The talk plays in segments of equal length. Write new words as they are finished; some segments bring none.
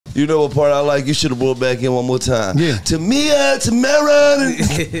You know what part I like? You should have brought back in one more time. Yeah. Tamia,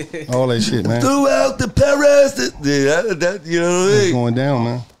 Tamara, all that shit, man. Throughout the Paris. Yeah, that you know what I mean? It's going down,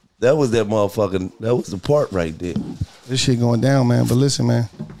 man. That was that motherfucking, that was the part right there. This shit going down, man. But listen, man.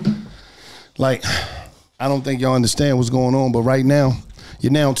 Like, I don't think y'all understand what's going on, but right now,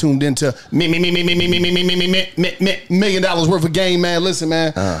 you're now tuned into $1 million worth of game, man. Listen,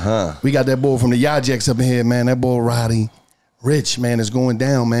 man. We got that boy from the Yajeks up in here, man. That boy Roddy Ricch, man, is going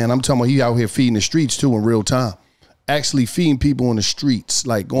down, man. I'm talking about he out here feeding the streets too in real time. Actually feeding people on the streets,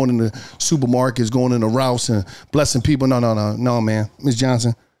 like going in the supermarkets, going in the routes and blessing people. No, man. Miss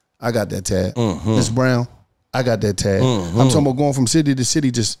Johnson, I got that tag. Miss Brown, I got that tag. I'm talking about going from city to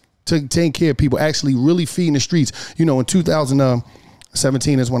city, just taking care of people, actually really feeding the streets. You know, in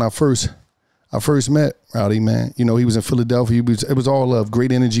 2017 is when I first met Roddy, man. You know, he was in Philadelphia. It was all love,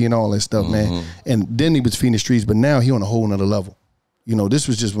 great energy and all that stuff, man. And then he was feeding the streets, but now he on a whole nother level. You know, this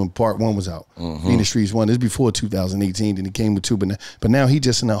was just when part 1 was out. Feeding the Streets 1. This is before 2018, then he came with 2. But now he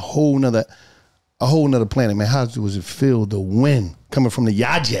just in a whole nother planet, man. How does it feel to win coming from the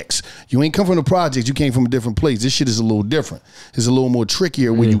Yajeks? You ain't come from the projects. You came from a different place. This shit is a little different. It's a little more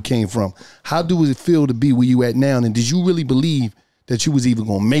trickier where you came from. How does it feel to be where you at now? And did you really believe that you was even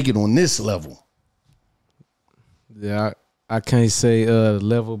going to make it on this level? Yeah, I can't say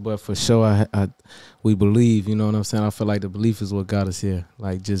level, but for sure we believe, you know what I'm saying? I feel like the belief is what got us here.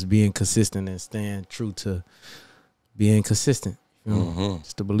 Like just being consistent and staying true to being consistent. You know?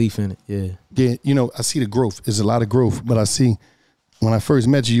 Just the belief in it, yeah. Yeah, you know, I see the growth. There's a lot of growth, but I see when I first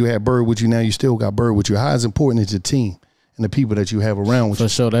met you, you had Bird with you. Now you still got Bird with you. How is important is your team and the people that you have around with you? For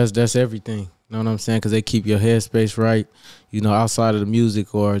sure, that's everything. You know what I'm saying? Because they keep your headspace right, you know, outside of the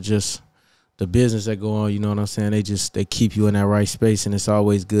music or just the business that go on, you know what I'm saying? They keep you in that right space, and it's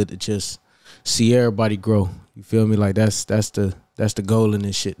always good to just see everybody grow. You feel me? Like that's the goal in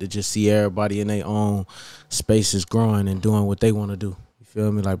this shit, to just see everybody in their own spaces growing and doing what they want to do. You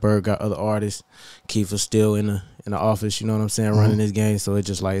feel me? Like Bird got other artists, Keith is still in the office, you know what I'm saying, running this game. So it's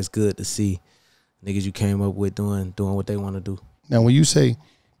just like it's good to see niggas you came up with doing what they want to do. Now when you say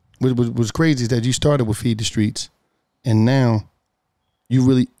what's crazy is that you started with Feed the Streets, and now you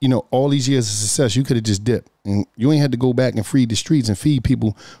really, you know, all these years of success, you could have just dipped. And you ain't had to go back and feed the streets and feed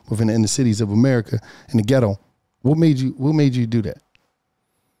people within the inner cities of America and the ghetto. What made you do that?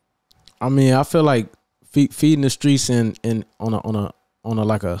 I mean, I feel like feeding the streets and on a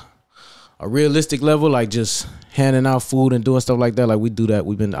like a realistic level, like just handing out food and doing stuff like that. Like we do that.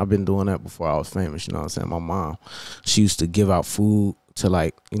 I've been doing that before I was famous. You know what I'm saying? My mom, she used to give out food to,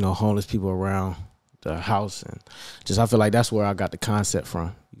 like, you know, homeless people around the house, and just I feel like that's where I got the concept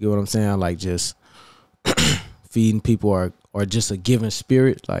from. You get what I'm saying? Like just feeding people or just a giving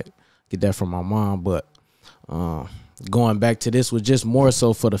spirit. Like get that from my mom, but going back to this was just more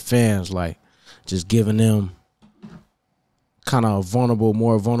so for the fans, like just giving them kind of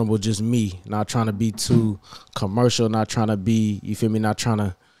more vulnerable, just me, not trying to be too commercial, not trying to be, you feel me, not trying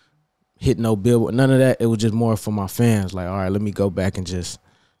to hit no billboard, none of that. It was just more for my fans, like, all right, let me go back and just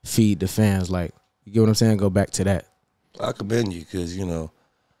feed the fans, like, you get what I'm saying? Go back to that. I commend you because, you know,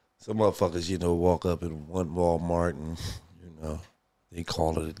 some motherfuckers, you know, walk up in one Walmart and, you know, they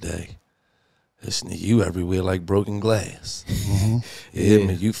call it a day. Listen to you everywhere like broken glass. Yeah,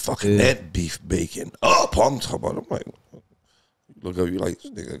 man, you fucking that beef bacon up. I'm talking about, I'm like, look up, you like,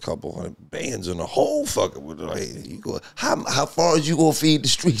 nigga, a couple hundred bands in the whole fucking, like, you go, how far is you gonna feed the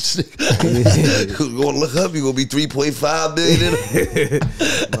streets? You gonna look up, you gonna be 3.5 billion.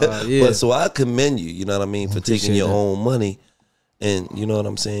 But so I commend you, you know what I mean, for taking your own money and, you know what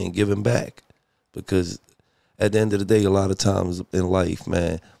I'm saying, giving back. Because at the end of the day, a lot of times in life,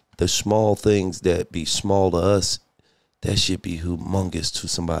 man, the small things that be small to us, that should be humongous to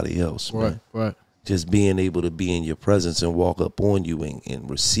somebody else, man. Right. Just being able to be in your presence and walk up on you and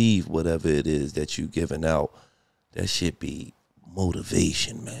receive whatever it is that you giving out, that should be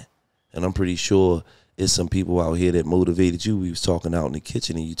motivation, man. And I'm pretty sure there's some people out here that motivated you. We was talking out in the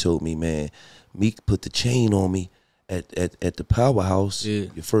kitchen and you told me, man, Meek put the chain on me at the powerhouse,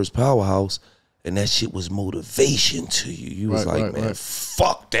 your first powerhouse, and that shit was motivation to you. You was like, man,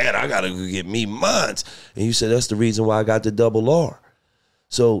 fuck that, I gotta go get me mines. And you said that's the reason why I got the double R.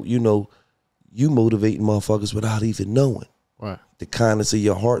 So, you know, you motivating motherfuckers without even knowing. Right. The kindness of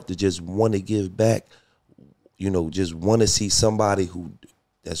your heart to just want to give back, you know, just want to see somebody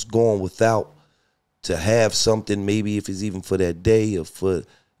that's going without to have something, maybe if it's even for that day or for,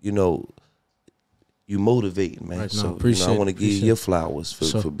 you know, you motivating, man. Right, so you know, I want to give you your flowers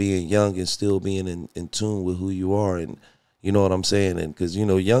for being young and still being in tune with who you are, and you know what I'm saying? And because, you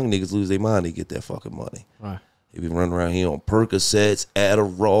know, young niggas lose their mind, they get that fucking money. Right. He be running around here on Percocets,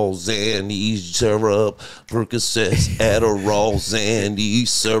 Adderall, Xanny syrup, Percocets, Adderall, Xanny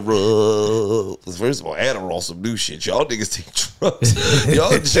syrup. First of all, Adderall some new shit. Y'all niggas take drugs.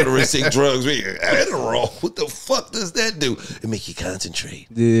 Y'all generous take drugs. Adderall, what the fuck does that do? It make you concentrate.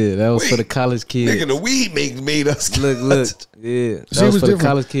 Yeah, that was for the college kids. Nigga, the weed made us. Look. Yeah, that was for the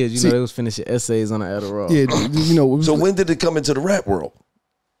college kids. You know, they was finishing essays on the Adderall. Yeah, you know. So when did it come into the rap world?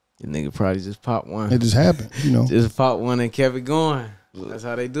 The nigga probably just popped one. It just happened, you know. Just popped one and kept it going. That's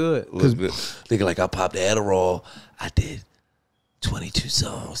how they do it. Nigga, like I popped the Adderall, I did 22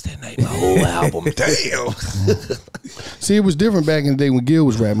 songs that night, my whole album. Damn. See, it was different back in the day when Gil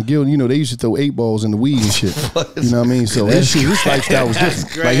was rapping. Gil, you know, they used to throw 8 balls in the weed and shit. You know what I mean? So his lifestyle was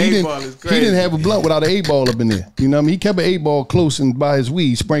different. Like he didn't have a blunt without an 8 ball up in there. You know what I mean? He kept an 8 ball close and by his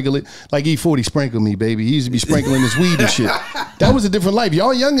weed, sprinkle it like E40 sprinkle me, baby. He used to be sprinkling his weed and shit. That was a different life.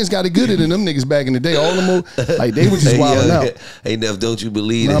 Y'all youngins got it gooder than them niggas back in the day. All them old, like they was just wilding out. Hey, Neff, don't you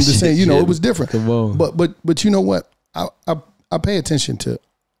believe I'm just saying, you know, it was different. Come on. But you know what? I pay attention to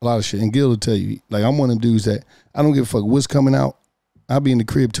a lot of shit, and Gil will tell you, like, I'm one of them dudes that I don't give a fuck what's coming out. I'll be in the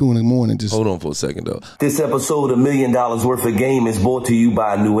crib 2 in the morning. Just hold on for a second, though. This episode of $1 Million Worth of Game is brought to you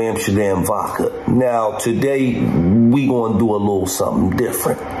by New Amsterdam Vodka. Now, today, we gonna do a little something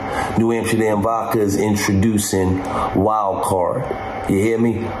different. New Amsterdam Vodka is introducing Wild Card. You hear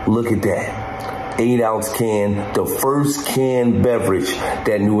me? Look at that. 8-ounce can, the first canned beverage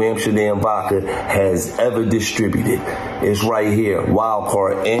that New Amsterdam Vodka has ever distributed. It's right here, Wild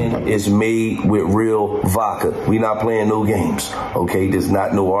Card, and it's made with real vodka. We not playing no games, okay? There's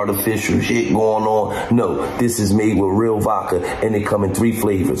not no artificial shit going on. No, this is made with real vodka, and they come in 3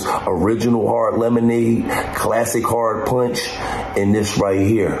 flavors. Original hard lemonade, classic hard punch, and this right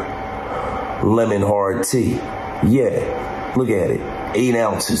here, lemon hard tea. Yeah, look at it. 8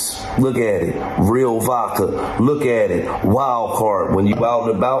 ounces. Look at it. Real vodka. Look at it. Wild Card. When you out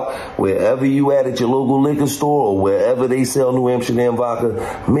and about, wherever you at your local liquor store or wherever they sell New Amsterdam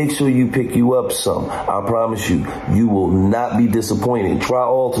vodka, make sure you pick you up some. I promise you, you will not be disappointed. Try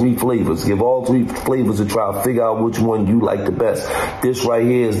all 3 flavors. Give all 3 flavors a try. Figure out which one you like the best. This right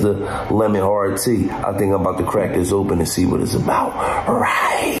here is the lemon hard tea. I think I'm about to crack this open and see what it's about.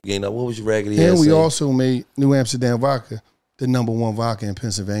 Right. Yeah, now what was your raggedy And ass we saying? also made New Amsterdam Vodka the #1 vodka in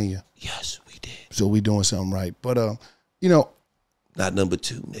Pennsylvania. Yes, we did. So we doing something right. But you know, not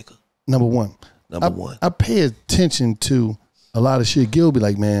 #2, nigga. #1. #1. I pay attention to a lot of shit. Gil be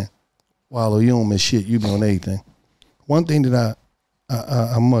like, man, Wallow, you don't miss shit. You be on everything. One thing that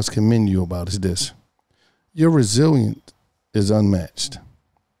I must commend you about is this. Your resilience is unmatched.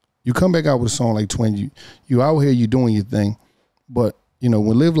 You come back out with a song like Twin, you out here, you doing your thing. But, you know,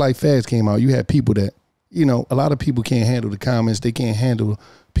 when Live Life Fast came out, you had people that, you know, a lot of people can't handle the comments. They can't handle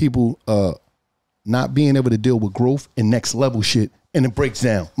people not being able to deal with growth and next level shit, and it breaks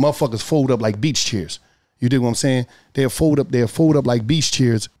down. Motherfuckers fold up like beach chairs. You dig what I'm saying? They'll fold up like beach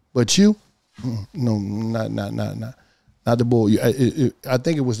chairs. But you, no, not the boy. I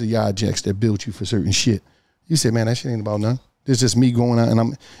think it was the Yard Jacks that built you for certain shit. You said, man, that shit ain't about nothing. It's just me going out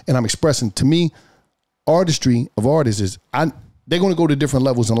and I'm expressing. To me, artistry of artists is they're going to go to different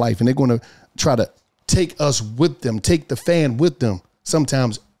levels in life, and they're going to try to take us with them, take the fan with them.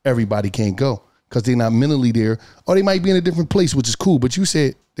 Sometimes everybody can't go because they're not mentally there, or they might be in a different place, which is cool. But you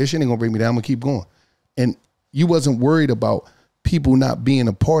said, this shit ain't gonna bring me down, I'm gonna keep going. And you wasn't worried about people not being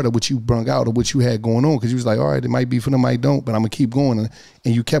a part of what you brung out or what you had going on, because you was like, all right, it might be for them, I don't, but I'm gonna keep going.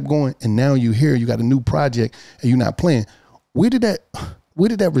 And you kept going, and now you're here, you got a new project, and you're not playing. Where did that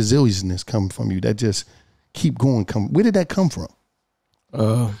resilience come from you? That just keep going, where did that come from?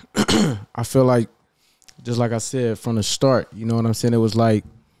 I feel like, just like I said from the start, you know what I'm saying? It was like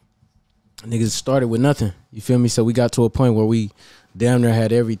niggas started with nothing. You feel me? So we got to a point where we damn near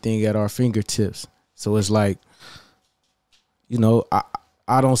had everything at our fingertips. So it's like, you know,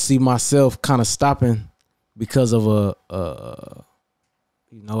 I don't see myself kind of stopping because of an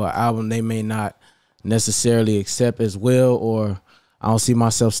album they may not necessarily accept as well, or I don't see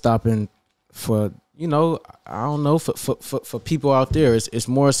myself stopping for, you know, I don't know, for people out there. It's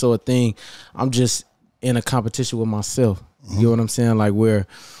more so a thing. I'm just in a competition with myself. You know what I'm saying? Like, where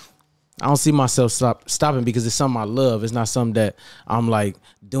I don't see myself stopping because it's something I love. It's not something that I'm like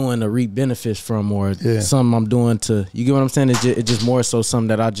doing to reap benefits from, or something I'm doing to, you get what I'm saying? It's just more so something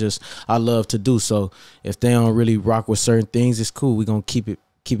that I love to do. So if they don't really rock with certain things, it's cool. We're gonna keep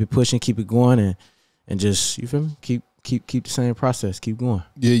it pushing, keep it going, and just, you feel me? Keep the same process. Keep going.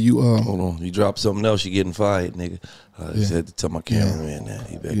 Yeah, you hold on. You drop something else, you getting fired, nigga. I just had to tell my cameraman that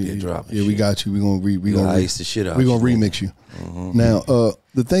he better get dropping. Yeah, we got you. We gonna ice the shit out. We gonna remix you. Now,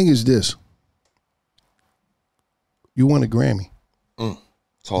 the thing is this. You won a Grammy.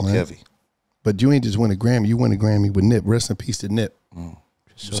 Talk heavy. But you ain't just win a Grammy. You won a Grammy with Nip. Rest in peace to Nip. You know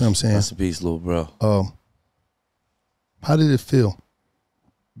what I'm saying? Rest in peace, little bro. How did it feel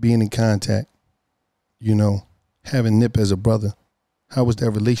being in contact, you know, having Nip as a brother? How was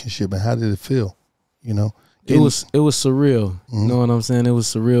that relationship and how did it feel, you know? It was surreal. You know what I'm saying? It was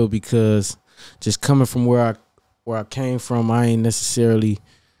surreal because just coming from where I came from, I ain't necessarily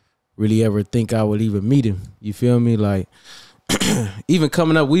really ever think I would even meet him. You feel me? Like, even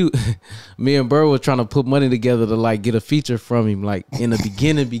coming up, me and Burr was trying to put money together to like get a feature from him. Like in the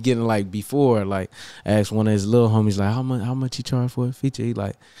beginning, like before, like I asked one of his little homies, like how much he charge for a feature? He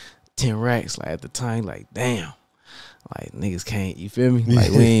like 10 racks. Like at the time, like damn, like niggas can't. You feel me? Like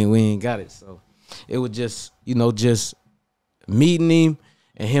we ain't got it. So it was just, you know, just meeting him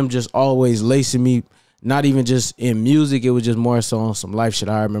and him just always lacing me. Not even just in music, it was just more so on some life shit.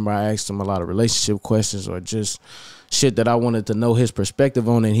 I remember I asked him a lot of relationship questions or just shit that I wanted to know his perspective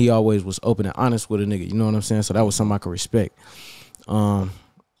on, and he always was open and honest with a nigga. You know what I'm saying? So that was something I could respect.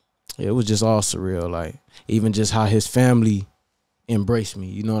 It was just all surreal. Like even just how his family embraced me.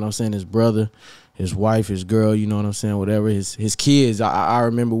 You know what I'm saying? His brother, his wife, his girl. You know what I'm saying? Whatever. His kids. I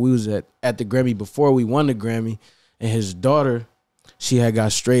remember we was at the Grammy before we won the Grammy, and his daughter, she had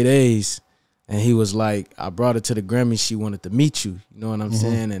got straight A's. And he was like, I brought her to the Grammy. She wanted to meet you. You know what I'm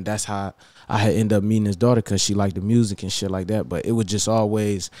saying? And that's how I had ended up meeting his daughter because she liked the music and shit like that. But it was just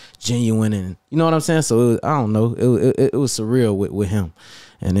always genuine and, you know what I'm saying? So, I don't know. It was surreal with him.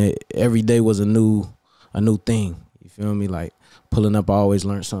 And every day was a new thing. You feel me? Like, pulling up, I always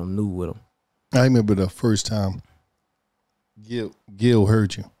learned something new with him. I remember the first time Gil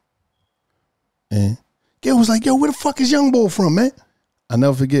heard you. And Gil was like, yo, where the fuck is Young Boy from, man? I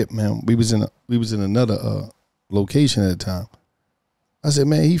never forget, man. We was in another location at the time. I said,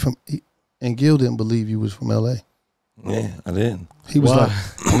 man, and Gil didn't believe you was from LA. Yeah, I didn't. He was like,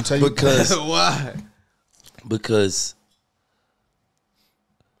 I'll tell you because why? Because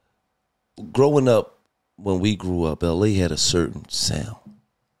growing up, when we grew up, LA had a certain sound.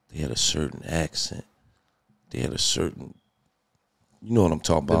 They had a certain accent. They had a certain, you know what I'm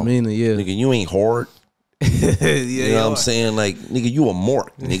talking about. Demeanor, yeah. Nigga, you ain't hard. Yeah, you know what I'm saying? Like, nigga, you a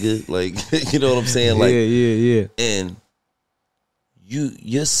mark, nigga. Like, you know what I'm saying? Like, yeah. And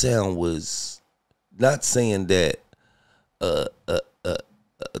your sound was, not saying that a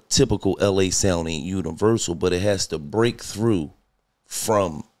typical LA sound ain't universal, but it has to break through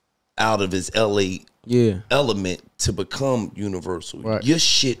from out of his LA element to become universal. Right. Your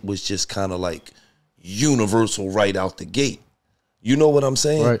shit was just kind of like universal right out the gate. You know what I'm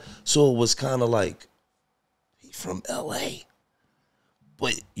saying? Right. So it was kind of like, from LA,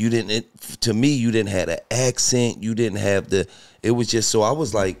 but you didn't. To me, you didn't have an accent. You didn't have the. It was just so I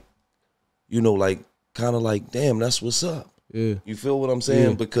was like, you know, like kind of like, damn, that's what's up. Yeah, you feel what I'm saying?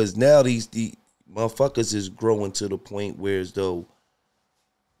 Yeah. Because now the motherfuckers is growing to the point where as though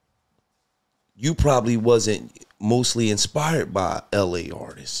you probably wasn't mostly inspired by LA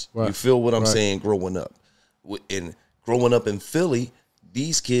artists. Right. You feel what I'm saying? Growing up, in Philly,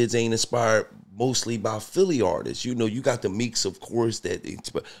 these kids ain't inspired mostly by Philly artists. You know, you got the Meeks, of course,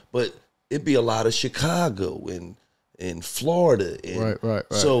 but it'd be a lot of Chicago and Florida. And right.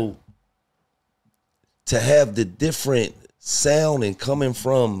 So to have the different sound and coming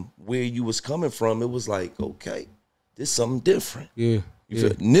from where you was coming from, it was like, okay, this something different. Yeah. You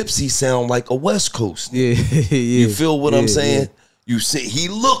feel, Nipsey sound like a West Coast nigga. Yeah. You feel what I'm saying? Yeah. You see, he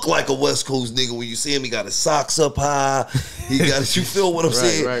look like a West Coast nigga when you see him. He got his socks up high. He got. You feel what I'm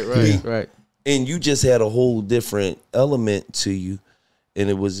saying? Right. And you just had a whole different element to you, and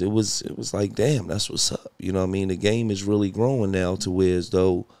it was like, damn, that's what's up. You know what I mean? The game is really growing now to where as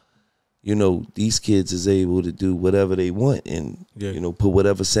though, you know, these kids is able to do whatever they want and you know, put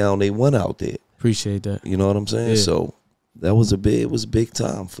whatever sound they want out there. Appreciate that. You know what I'm saying? Yeah. So it was a big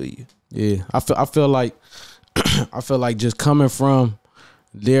time for you. Yeah, I feel like just coming from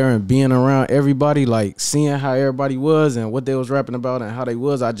there and being around everybody, like seeing how everybody was and what they was rapping about and how they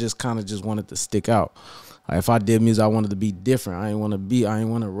was, I just kind of just wanted to stick out. Like if I did music, I wanted to be different. I ain't want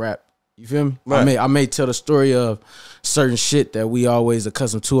to rap. You feel me? Right. I may tell the story of certain shit that we always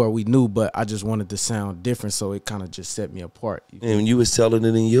accustomed to or we knew, but I just wanted to sound different, so it kind of just set me apart. And you was telling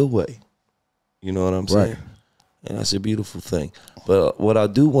it in your way. You know what I'm saying? Right. And that's a beautiful thing. But what I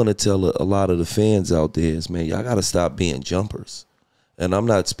do want to tell a lot of the fans out there is, man, y'all got to stop being jumpers. And I'm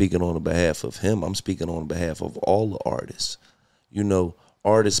not speaking on behalf of him. I'm speaking on behalf of all the artists. You know,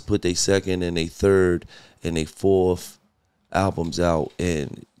 artists put their second and their third and their fourth albums out,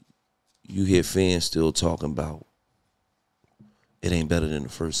 and you hear fans still talking about it ain't better than the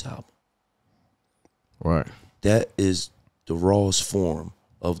first album. Right. that is the rawest form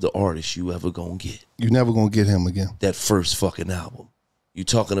of the artist you ever gonna get. You're never gonna get him again. That first fucking album. You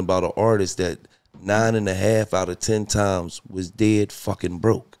talking about an artist that 9.5 out of 10 times was dead fucking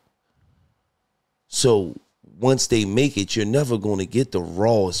broke. So once they make it, you're never gonna get the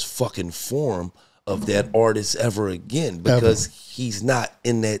rawest fucking form of that artist ever again, because he's not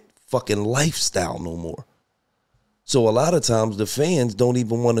in that fucking lifestyle no more. So a lot of times the fans don't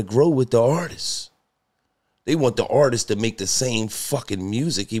even want to grow with the artist. They want the artist to make the same fucking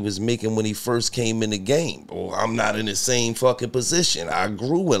music he was making when he first came in the game. Well, I'm not in the same fucking position. I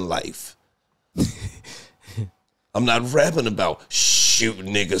grew in life. I'm not rapping about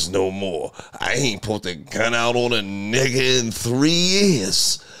shooting niggas no more. I ain't put the gun out on a nigga in 3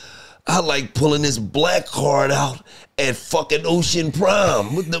 years. I like pulling this black card out at fucking Ocean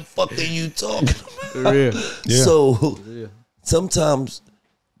Prime. What the fuck are you talking about? Yeah. So sometimes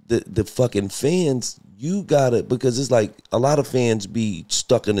the fucking fans, you gotta, because it's like a lot of fans be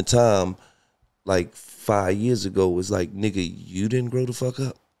stuck in a time like 5 years ago. It's like, nigga, you didn't grow the fuck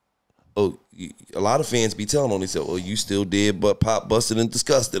up. Oh, a lot of fans be telling on themselves, oh, you still dead but pop busted and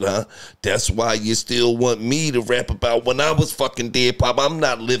disgusted, huh? That's why you still want me to rap about when I was fucking dead pop. I'm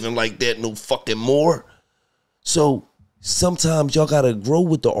not living like that no fucking more. So sometimes y'all gotta grow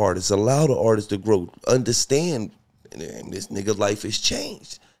with the artist, allow the artist to grow, understand, and this nigga's life has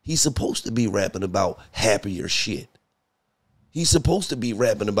changed. He's supposed to be rapping about happier shit. He's supposed to be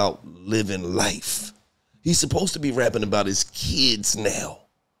rapping about living life. He's supposed to be rapping about his kids now.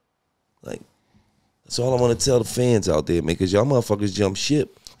 Like, that's all I want to tell the fans out there, man, because y'all motherfuckers jump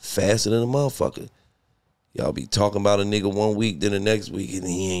ship faster than a motherfucker. Y'all be talking about a nigga 1 week, then the next week, and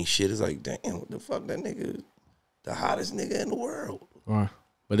he ain't shit. It's like, damn, what the fuck, that nigga, the hottest nigga in the world. Right.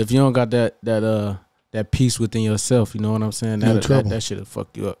 But if you don't got that peace within yourself, you know what I'm saying? That shit'll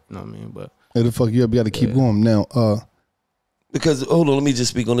fuck you up. You know what I mean? But it'll fuck you up. You got to keep going now. Because hold on, let me just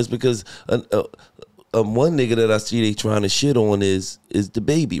speak on this, because one nigga that I see they trying to shit on is the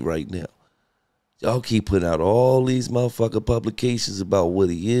baby right now. Y'all keep putting out all these motherfucker publications about what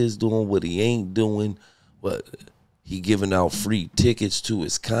he is doing, what he ain't doing, what he giving out free tickets to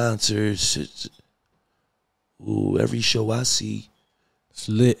his concerts. Ooh, every show I see, it's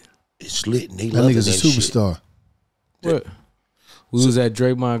lit. It's lit, and they that loving nigga's that a superstar. What? We was at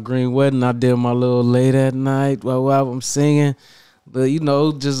Draymond Green wedding. I did my little late at night while I'm singing. But, you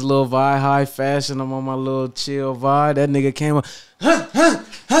know, just a little vibe, high fashion. I'm on my little chill vibe. That nigga came up,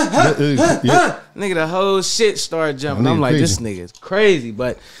 nigga, the whole shit started jumping. I'm like, this nigga's crazy.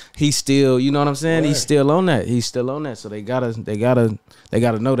 But he's still, you know what I'm saying? Right. He's still on that. He's still on that. So they gotta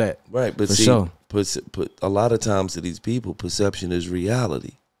know that. Right, but for see, sure. A lot of times to these people, perception is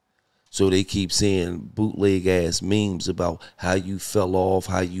reality. So they keep saying bootleg ass memes about how you fell off,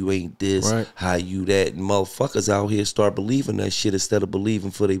 how you ain't this, right, how you that, and motherfuckers out here start believing that shit instead of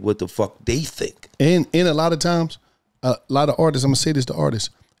believing for what the fuck they think. And a lot of times, a lot of artists, I'm gonna say this to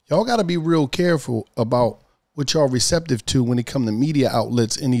artists, y'all gotta be real careful about what y'all receptive to when it come to media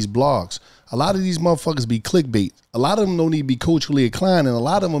outlets and these blogs. A lot of these motherfuckers be clickbait. A lot of them don't need to be culturally inclined, and a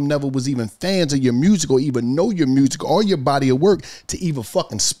lot of them never was even fans of your music or even know your music or your body of work to even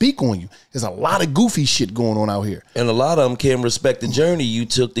fucking speak on you. There's a lot of goofy shit going on out here. And a lot of them can't respect the journey you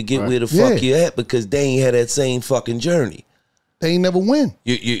took to get where the fuck you at, because they ain't had that same fucking journey. They ain't never win.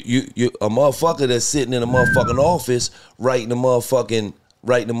 You a motherfucker that's sitting in a motherfucking office writing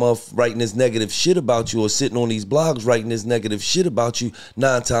this negative shit about you, or sitting on these blogs writing this negative shit about you,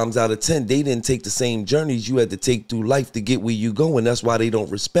 9 times out of 10, they didn't take the same journeys you had to take through life to get where you going. That's why they don't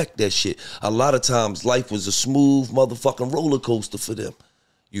respect that shit. A lot of times life was a smooth motherfucking roller coaster for them.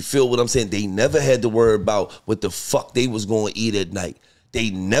 You feel what I'm saying? They never had to worry about what the fuck they was going to eat at night. They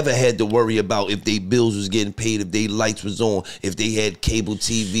never had to worry about if their bills was getting paid, if their lights was on, if they had cable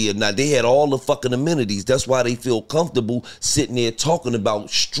TV or not. They had all the fucking amenities. That's why they feel comfortable sitting there talking about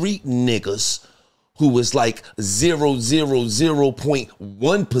street niggas who was like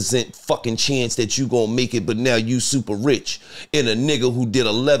 0.1% fucking chance that you gonna make it, but now you super rich. And a nigga who did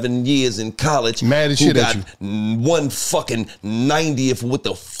 11 years in college, mad as who shit got at you, 1 fucking 90th what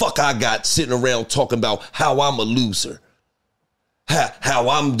the fuck I got, sitting around talking about how I'm a loser. How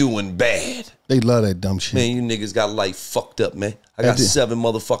I'm doing bad. They love that dumb shit. Man, you niggas got life fucked up, man. I got 7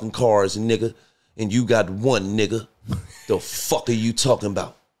 motherfucking cars, nigga, and you got 1, nigga. The fuck are you talking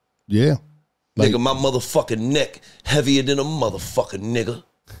about? Yeah. Like, nigga, my motherfucking neck heavier than a motherfucking nigga.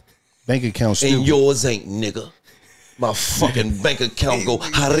 Bank account stupid. And yours ain't, nigga. My fucking bank account go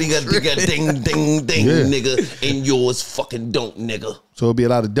hariga digga ding ding ding, nigga, and yours fucking don't, nigga. So it'll be a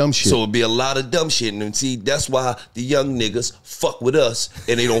lot of dumb shit. So it'll be a lot of dumb shit. And see, that's why the young niggas fuck with us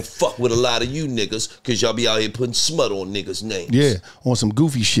and they don't fuck with a lot of you niggas, because y'all be out here putting smut on niggas' names. Yeah, on some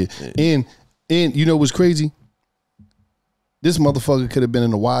goofy shit. Yeah. And you know what's crazy? This motherfucker could have been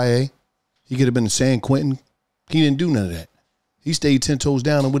in the YA. He could have been in San Quentin. He didn't do none of that. He stayed 10 toes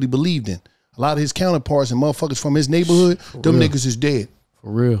down on what he believed in. A lot of his counterparts and motherfuckers from his neighborhood, them niggas is dead.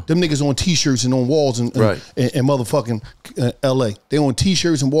 For real. Them niggas on T-shirts and on walls and motherfucking L.A. They on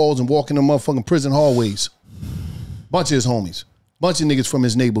T-shirts and walls and walking in motherfucking prison hallways. Bunch of his homies. Bunch of niggas from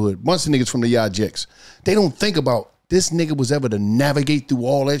his neighborhood. Bunch of niggas from the Yajeks. They don't think about this nigga was ever to navigate through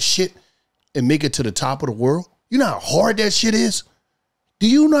all that shit and make it to the top of the world. You know how hard that shit is? Do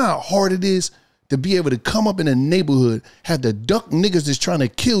you know how hard it is to be able to come up in a neighborhood, have to duck niggas that's trying to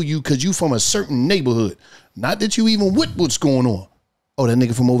kill you because you from a certain neighborhood? Not that you even with what's going on. Oh, that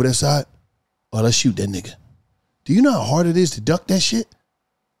nigga from over that side? Oh, let's shoot that nigga. Do you know how hard it is to duck that shit?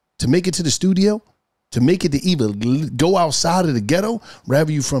 To make it to the studio? To make it to even go outside of the ghetto?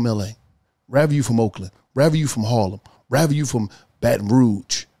 Rather you from LA, rather you from Oakland, rather you from Harlem, rather you from Baton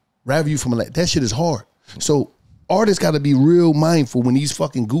Rouge, rather you from LA. That shit is hard. So artists got to be real mindful when these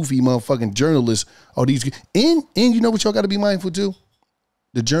fucking goofy motherfucking journalists are these. And you know what y'all got to be mindful too?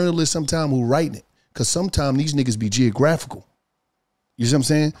 The journalists sometimes who writing it. Because sometimes these niggas be geographical. You see what I'm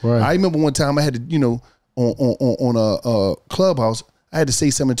saying? Right. I remember one time I had to, you know, on a Clubhouse, I had to say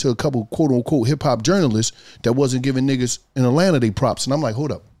something to a couple quote unquote hip hop journalists that wasn't giving niggas in Atlanta they props. And I'm like,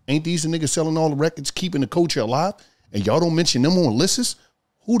 hold up. Ain't these the niggas selling all the records, keeping the culture alive? And y'all don't mention them on lists?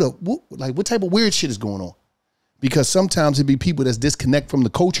 What type of weird shit is going on? Because sometimes it be people that's disconnect from the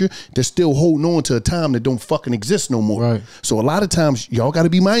culture that's still holding on to a time that don't fucking exist no more. Right. So a lot of times y'all got to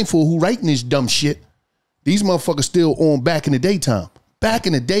be mindful who writing this dumb shit. These motherfuckers still on back in the daytime. Back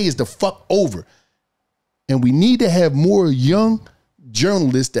in the day is the fuck over. And we need to have more young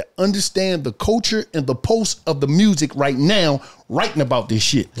journalists that understand the culture and the pulse of the music right now, writing about this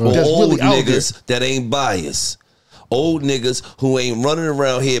shit. Right. That's old really niggas that ain't biased. Old niggas who ain't running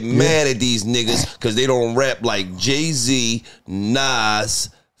around here mad at these niggas because they don't rap like Jay-Z, Nas,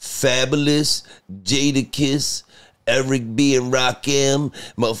 Fabulous, Jadakiss, Eric B. and Rakim,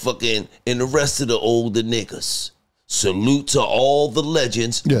 motherfucking, and the rest of the older niggas. Salute to all the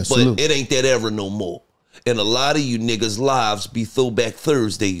legends, but it ain't that era no more. And a lot of you niggas' lives be Throwback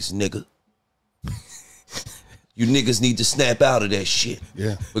Thursdays, nigga. You niggas need to snap out of that shit.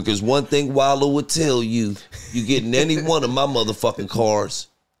 Yeah. Because one thing Wallow would tell you, you get in any one of my motherfucking cars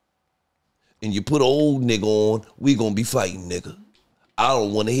and you put an old nigga on, we gonna be fighting, nigga. I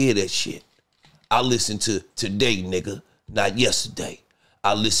don't want to hear that shit. I listen to today, nigga, not yesterday.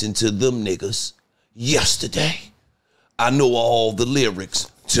 I listen to them niggas yesterday. I know all the lyrics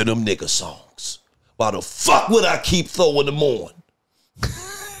to them nigga songs. Why the fuck would I keep throwing them on?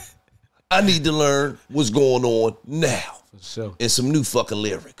 I need to learn what's going on now. For sure. And some new fucking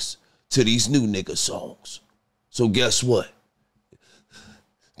lyrics to these new nigga songs. So guess what?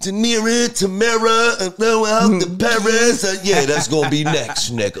 Tamara, go out to Paris. Yeah, that's gonna be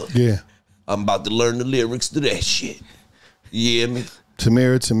next, nigga. Yeah. I'm about to learn the lyrics to that shit. You hear me?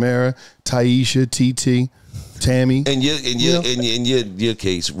 Tamara, Taisha, TT, Tammy. And your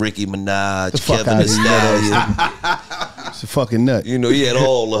case, Ricky Minaj, Kevin Thee Stallion. It's a fucking nut. You know, he had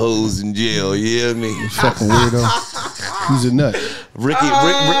all the hoes in jail, you hear me? Fucking weirdo. He's a nut. Ricky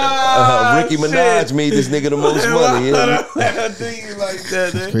Minaj made this nigga the most money. Yeah. I think you like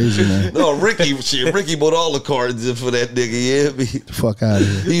that. That's crazy, man. No, Ricky bought all the cards in for that nigga, yeah. The fuck out of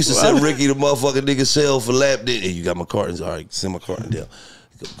here. He used to send Ricky the motherfucking nigga cell for lap dance. Hey, you got my cartons? All right, send my carton down.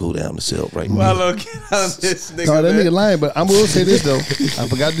 Go down the cell right now. Wallow, get out this nigga. No, that nigga lying, but I will say this though. I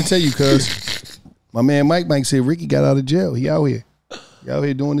forgot to tell you, cuz my man Mike said Ricky got out of jail. He out here. He out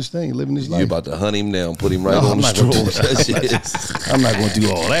here doing this thing, living his life. You about to hunt him now and put him right on the stroll. I'm not gonna do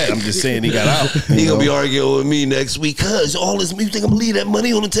all that. I'm just saying he got out. He gonna be arguing with me next week, cuz all this music, I'm gonna leave that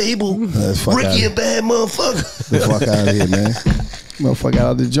money on the table. Ricky a bad motherfucker. The fuck out of here, man. Motherfucker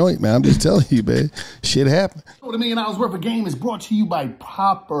out of the joint, man. I'm just telling you, man. Shit happened. $1 million worth of game is brought to you by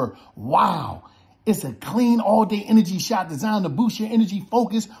Popper. Wow. It's a clean all-day energy shot designed to boost your energy,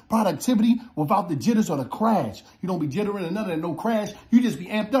 focus, productivity without the jitters or the crash. You don't be jittering and nothing, no crash. You just be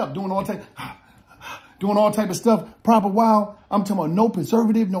amped up doing all type of stuff. Proper Wow. I'm talking about no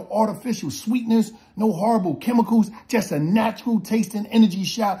preservative, no artificial sweeteners, no horrible chemicals, just a natural tasting energy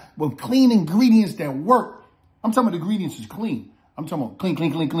shot with clean ingredients that work. I'm talking about the ingredients is clean. I'm talking about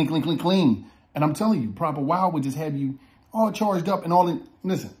clean. And I'm telling you, Proper Wow would just have you all charged up and all in.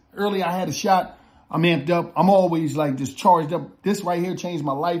 Listen, earlier I had a shot I'm amped up. I'm always like just charged up. This right here changed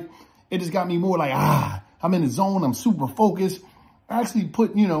my life. It just got me more like, I'm in the zone. I'm super focused. I actually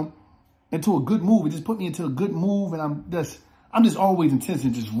put, you know, into a good move. It just put me into a good move. And I'm just always intense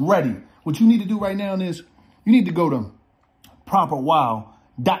and just ready. What you need to do right now is you need to go to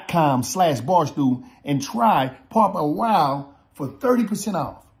properwow.com/Barstool and try Proper Wow for 30%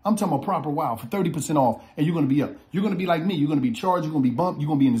 off. I'm talking about Proper Wow for 30% off, and you're going to be up. You're going to be like me. You're going to be charged. You're going to be bumped. You're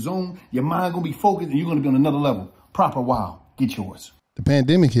going to be in the zone. Your mind going to be focused, and you're going to be on another level. Proper Wow. Get yours. The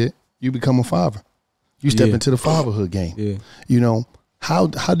pandemic hit. You become a father. You step into the fatherhood game. Yeah. You know, how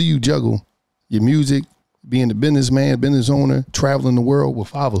do you juggle your music, being the businessman, business owner, traveling the world with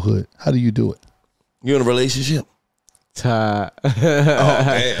fatherhood? How do you do it? You in a relationship? Ty. Oh,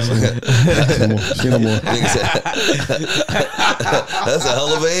 damn. Say no more. That's a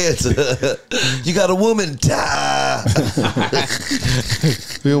hell of an answer. You got a woman, Ty.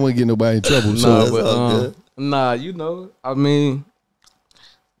 We don't want to get nobody in trouble. Nah, you know, I mean,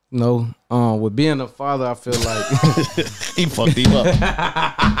 with being a father, I feel like he fucked him up.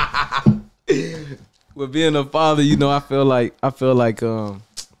 With being a father, you know, I feel like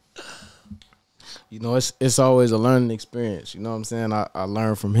you know, it's always a learning experience. You know what I'm saying? I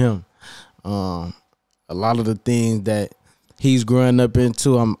learned from him. A lot of the things that he's growing up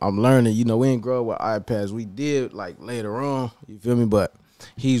into, I'm learning. You know, we didn't grow up with iPads. We did like later on, you feel me? But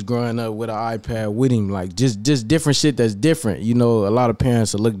he's growing up with an iPad with him, like just different shit that's different. You know, a lot of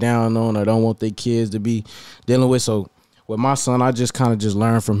parents will look down on or don't want their kids to be dealing with. So with my son, I just kind of just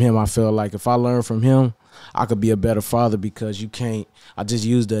learned from him. I feel like if I learn from him, I could be a better father, because you can't, I just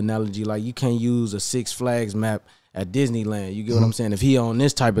used the analogy, like you can't use a Six Flags map at Disneyland. You get what I'm saying? If he on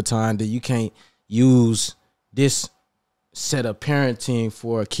this type of time, then you can't use this set of parenting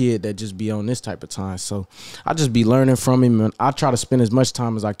for a kid that just be on this type of time. So I just be learning from him, and I try to spend as much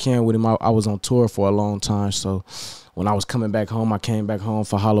time as I can with him. I was on tour for a long time, so when I was coming back home, I came back home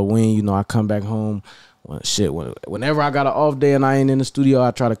for Halloween. You know, I come back home. Whenever I got an off day and I ain't in the studio, I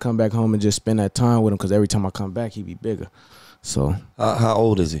try to come back home and just spend that time with him, because every time I come back, he be bigger. So how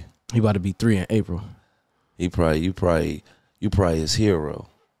old is he? He about to be 3 in April. You probably his hero.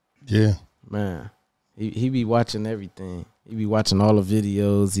 Yeah, man. He be watching everything. He be watching all the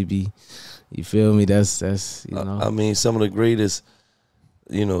videos. You feel me? That's you know. I mean, some of the greatest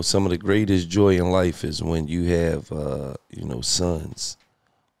joy in life is when you have sons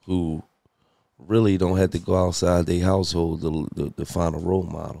who really don't have to go outside their household to find a role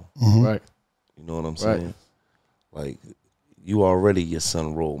model. Mm-hmm. Right. You know what I'm saying? Right. Like, you already your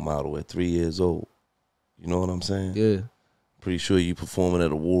son role model at 3 years old. You know what I'm saying? Yeah. Pretty sure you performing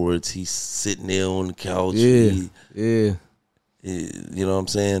at awards. He's sitting there on the couch. Yeah. You know what I'm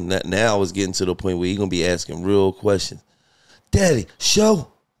saying? Now it's getting to the point where he's going to be asking real questions. Daddy,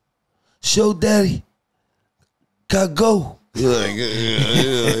 show daddy. Gotta go. You're like,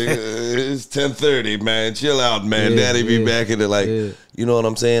 it's 10:30, man. Chill out, man. Daddy be back in it. You know what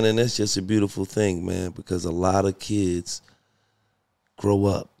I'm saying? And that's just a beautiful thing, man, because a lot of kids grow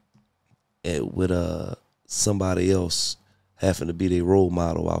up with somebody else having to be their role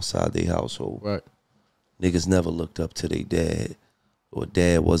model outside their household. Right. Niggas never looked up to their dad, or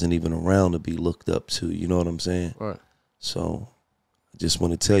dad wasn't even around to be looked up to. You know what I'm saying? Right. So I just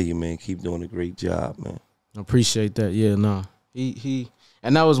want to tell you, man, keep doing a great job, man. I appreciate that. Yeah, nah. He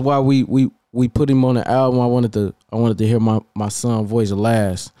and that was why we put him on the album. I wanted to hear my son's voice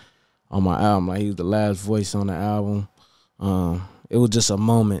last on my album. Like, he was the last voice on the album. It was just a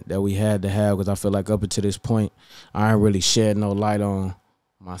moment that we had to have, because I feel like up until this point, I ain't really shed no light on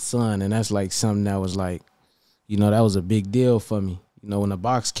my son, and that's like something that was like, you know, that was a big deal for me. You know, when the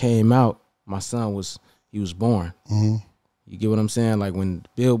box came out, my son was born. Mm-hmm. You get what I'm saying? Like, when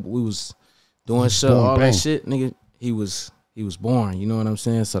we was doing shit, all that shit, nigga, he was born. You know what I'm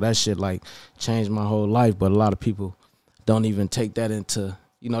saying? So that shit like changed my whole life. But a lot of people don't even take that into,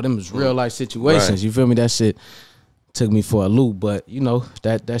 you know, them is real life situations. Right. You feel me? That shit took me for a loop. But you know,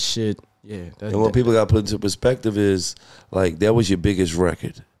 that shit, yeah. And what people got to put into perspective is, like, that was your biggest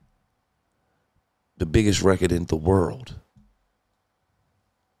record, the biggest record in the world,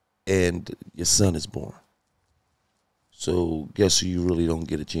 and your son is born. So guess who you really don't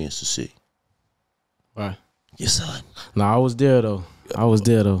get a chance to see? Right. Your son. No, I was there though.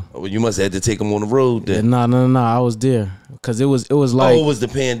 Well, you must have had to take him on the road then. Yeah, no. I was there because it was like, it was the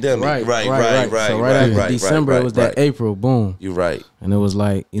pandemic. Right. So right after December, it was that April. Boom. You're right. And it was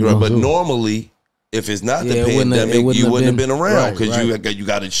like, But normally, If it's not the Yeah, it wouldn't have- pandemic, you wouldn't have been around because right. you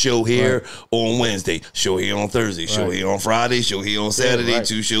got a show here on Wednesday, show here on Thursday, show Right. here on Friday, show here on Saturday, right.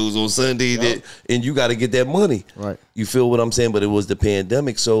 2 shows on Sunday, Yep. and you got to get that money. Right. You feel what I'm saying? But it was the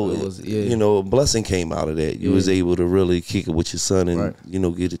pandemic, so It was, yeah. you know, a blessing came out of that. You was able to really kick it with your son and Right. you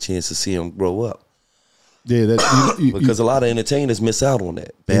know, get a chance to see him grow up. Yeah, that Because a lot of entertainers miss out on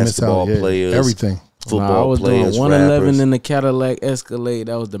that. They miss out, Basketball yeah. players, Everything. football I was players, doing 111 rappers. in the Cadillac Escalade.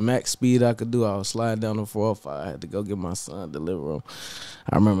 That was the max speed I could do. I was sliding down the 405. I had to go get my son, deliver him.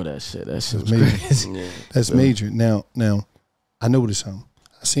 I remember that shit. That shit was major. crazy. That's major. Now, I noticed something.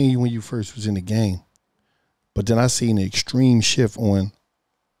 I seen you when you first was in the game, but then I seen an extreme shift on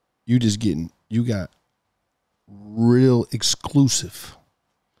you you got real exclusive,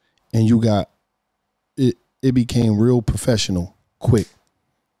 and you got it became real professional quick.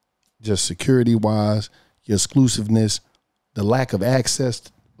 Just security wise, your exclusiveness, the lack of access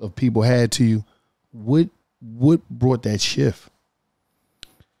of people had to you. What brought that shift?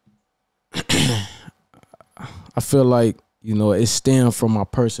 I feel like, you know, it stemmed from my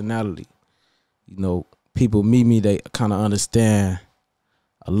personality. You know, people meet me, they kind of understand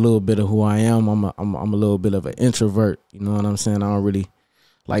a little bit of who I am. I'm a little bit of an introvert. You know what I'm saying? I don't really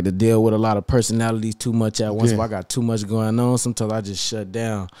like to deal with a lot of personalities too much at once. Yeah. If I got too much going on, sometimes I just shut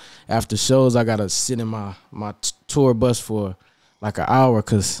down. After shows, I gotta sit in my tour bus for like an hour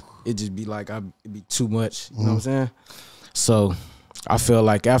because it just be like it'd be too much. You know what I'm saying? So I feel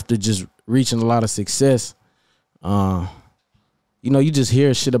like after just reaching a lot of success, you know, you just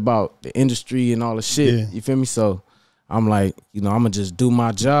hear shit about the industry and all the shit. Yeah. You feel me? So I'm like, you know, I'm gonna just do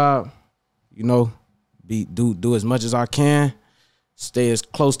my job, you know, do as much as I can, stay as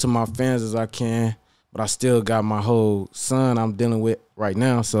close to my fans as I can, but I still got my whole son I'm dealing with right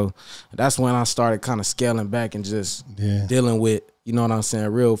now. So that's when I started kind of scaling back and just dealing with, you know what I'm saying,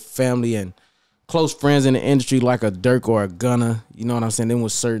 real family and close friends in the industry like a Dirk or a Gunna. You know what I'm saying? Then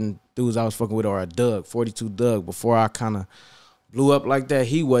with certain dudes I was fucking with, or a Doug, 42 Doug. Before I kind of blew up like that,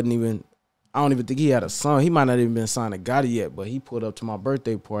 he wasn't even, I don't even think he had a song. He might not even been signed to Gotti yet, but he pulled up to my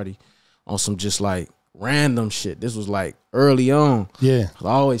birthday party on some just like random shit. This was like early on. Yeah. I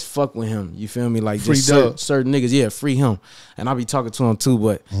always fuck with him. You feel me? Like Free just Doug. certain niggas, yeah, free him. And I be talking to him too,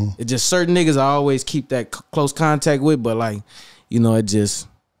 but it just certain niggas I always keep that close contact with, but like, you know, it just,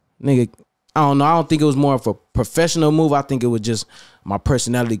 nigga, I don't know. I don't think it was more of a professional move. I think it was just my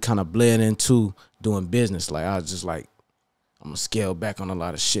personality kind of bled into doing business. Like I was just like, I'm gonna scale back on a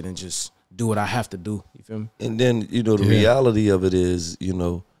lot of shit and just do what I have to do. You feel me? And then, you know, the reality of it is, you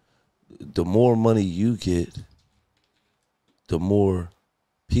know, the more money you get, the more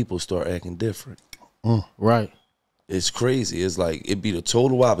people start acting different. Right. It's crazy. It's like it be the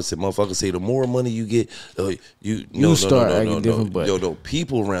total opposite. Motherfuckers say the more money you get, you start acting different, but- no,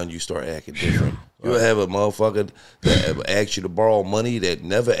 people around you start acting different. You'll have a motherfucker that asks you to borrow money that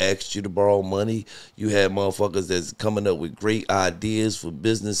never asked you to borrow money. You have motherfuckers that's coming up with great ideas for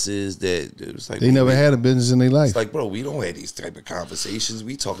businesses that it's like They never had a business in their life. It's like, bro, we don't have these type of conversation.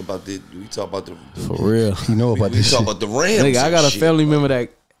 We talk about the For real. You know about we this talk shit. about the Rams. Nigga, I and got a shit. family member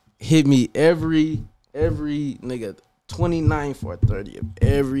that hit me every nigga 29th or 30th.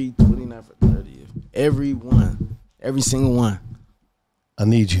 Every 29th or 30th. Every one. Every single one. I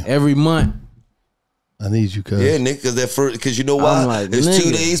need you. Every month. I need you, cuz. Yeah, nigga, because you know why? I'm like, it's 2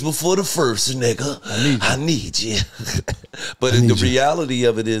 nigga. days before the first, nigga. I need you. But the reality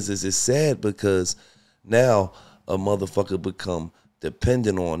of it is it's sad because now a motherfucker become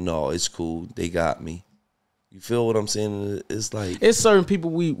dependent on, no, it's cool, they got me. You feel what I'm saying? It's like, It's certain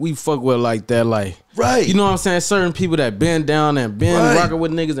people we fuck with like that, like, right. you know what I'm saying? Certain people that been down and been Right. rocking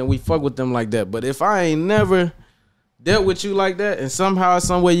with niggas and we fuck with them like that. But if I ain't never dealt with you like that and somehow,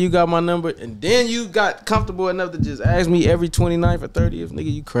 some way you got my number and then you got comfortable enough to just ask me every 29th or 30th,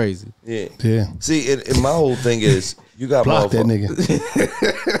 nigga, you crazy. Yeah. Yeah. See, and my whole thing is, you got Block that motherfuckers.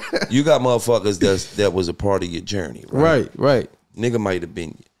 nigga. You got motherfuckers that was a part of your journey, right? Right. Nigga might have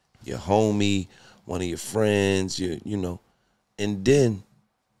been your homie, one of your friends, you know. And then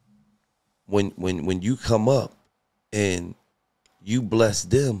when you come up and you bless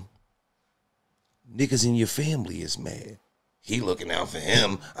them, niggas in your family is mad. He looking out for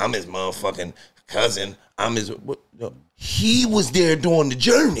him. I'm his motherfucking cousin. I'm his. No. He was there during the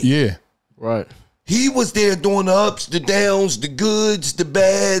journey. Yeah. Right. He was there doing the ups, the downs, the goods, the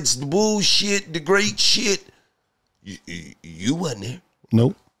bads, the bullshit, the great shit. You wasn't there.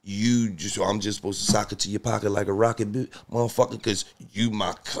 Nope. I'm just supposed to sock it to your pocket like a rocket, motherfucker, because you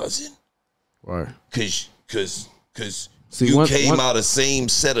my cousin. Right. Cause See, you one came out the same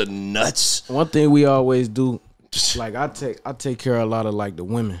set of nuts. thing we always do, like I take care of a lot of like the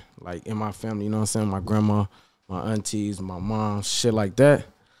women. like in my family, you know what I'm saying? My grandma, my aunties, my mom, shit like that.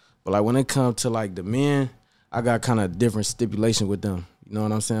 But like when it comes to like the men, I got kind of different stipulation with them. You know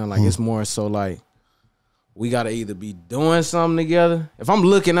what I'm saying? Like it's more so like we gotta either be doing something together. If I'm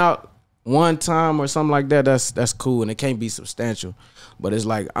looking out one time or something like that, that's cool, and it can't be substantial. But it's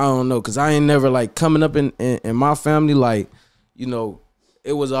like I don't know, cause I ain't never like coming up in my family, like, you know,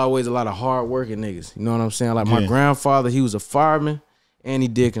 it was always a lot of hard working niggas. You know what I'm saying? Like my grandfather, he was a fireman and he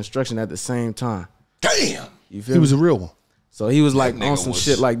did construction at the same time. Damn. You feel He was me? a real one. So he was like on some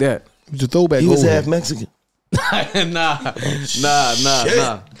shit like that. He was a throwback. He was old half head. Mexican. Nah.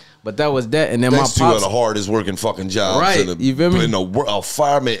 But that was that, and then That's two my of pops. the hardest working fucking jobs. Right, you feel me? A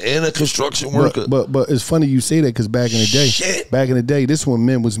fireman and a construction worker. But it's funny you say that because back in the day, this one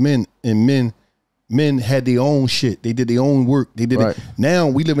men was men, and men had their own shit. They did their own work. They did it. Now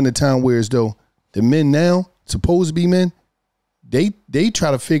we live in a time where as though the men now supposed to be men, they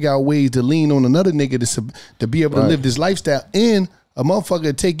try to figure out ways to lean on another nigga to be able to live this lifestyle, and a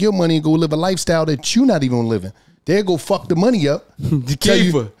motherfucker take your money and go live a lifestyle that you not even living. They go fuck the money up. Tell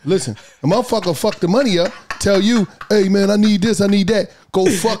you, listen, a motherfucker fuck the money up, tell you, hey man, I need this, I need that. Go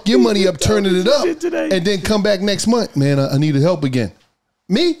fuck your money up, turning it up, and then come back next month. Man, I needed help again.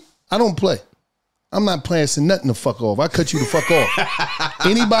 Me, I don't play. I'm not playing some nothing to fuck off. I cut you the fuck off.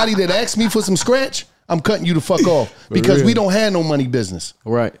 Anybody that asks me for some scratch, I'm cutting you the fuck off. Because we don't have no money business.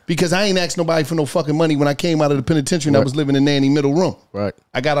 Right. Because I ain't asked nobody for no fucking money when I came out of the penitentiary and I was living in Nanny middle room. Right.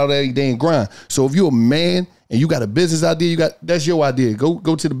 I got out every day and grind. So if you're a man and you got a business idea, that's your idea.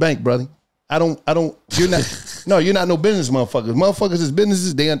 Go to the bank, brother. You're not no business motherfuckers. Motherfuckers is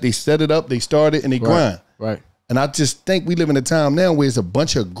businesses, they set it up, they start it, and they grind. Right. And I just think we live in a time now where it's a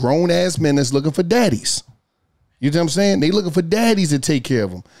bunch of grown ass men that's looking for daddies. You know what I'm saying? They looking for daddies to take care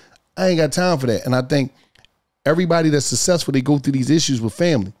of them. I ain't got time for that. And I think everybody that's successful, they go through these issues with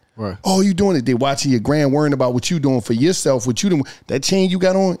family. Right. Oh, you doing it. They watching your grand, worrying about what you doing for yourself, what you doing. That chain you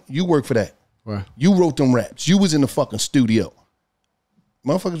got on, you work for that. Right. You wrote them raps. You was in the fucking studio.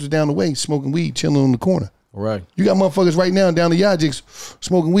 Motherfuckers was down the way smoking weed, chilling on the corner. Right. You got motherfuckers right now down the Yajiks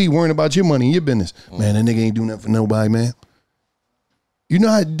smoking weed, worrying about your money and your business. Man, that nigga ain't doing nothing for nobody, man. You know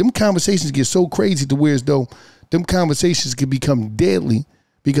how them conversations get so crazy to where as though them conversations could become deadly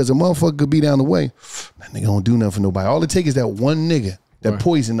because a motherfucker could be down the way. That nigga don't do nothing for nobody. All it takes is that one nigga that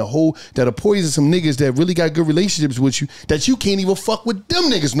poison the whole, that'll poison some niggas that really got good relationships with you, that you can't even fuck with them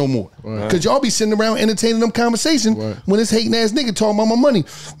niggas no more. Cause y'all be sitting around entertaining them conversations when this hating ass nigga talking about my money.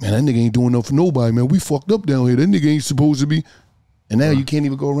 Man, that nigga ain't doing nothing for nobody, man. We fucked up down here. That nigga ain't supposed to be. And now you can't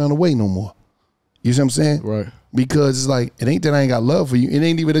even go around the way no more. You see what I'm saying? Right. Because it's like, it ain't that I ain't got love for you. It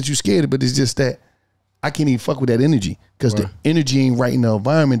ain't even that you scared, but it's just that I can't even fuck with that energy because the energy ain't right in the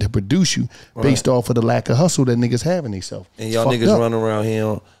environment to produce you based off of the lack of hustle that niggas have in themselves. And y'all niggas running around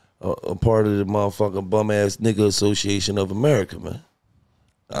here a part of the motherfucking bum ass nigga association of America, man.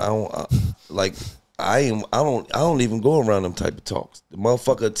 I don't even go around them type of talks. The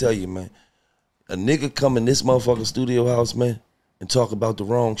motherfucker will tell you, man, a nigga come in this motherfucking studio house, man, and talk about the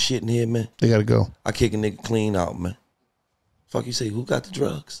wrong shit in here, man. They gotta go. I kick a nigga clean out, man. Fuck you say, who got the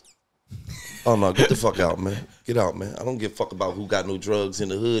drugs? Oh no, get the fuck out, man. Get out, man. I don't give a fuck about who got no drugs in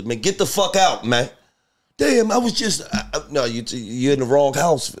the hood, man. Get the fuck out, man. Damn, I was just no. You're in the wrong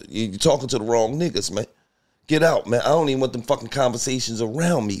house. You're talking to the wrong niggas, man. Get out, man. I don't even want them fucking conversations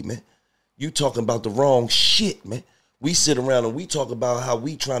around me, man. You talking about the wrong shit, man. We sit around and we talk about how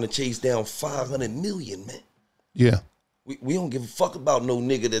we trying to chase down 500 million, man. Yeah. We don't give a fuck about no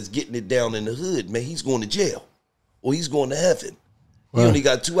nigga that's getting it down in the hood, man. He's going to jail or he's going to heaven. He only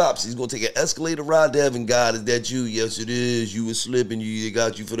got two options. He's going to take an escalator ride to heaven. God, is that you? Yes, it is. You was slipping. They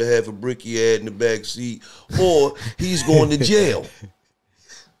got you for the half a brick you had in the back seat. Or he's going to jail.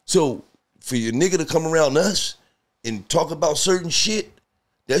 So for your nigga to come around us and talk about certain shit,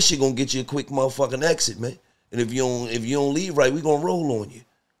 that shit going to get you a quick motherfucking exit, man. And if you don't leave right, we going to roll on you.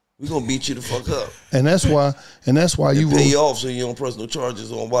 We going to beat you the fuck up. And that's why you pay you off so you don't press no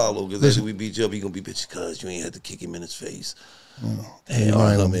charges on Wallow. Because after we beat you up, he going to be bitch cuz you ain't had to kick him in his face. Hey, all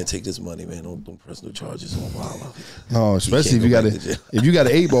right, man, take this money, man. Don't press no charges on Wallow. No, especially if you got an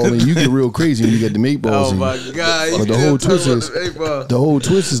 8-ball and you get real crazy and you get the 8 balls. Oh my God! But the whole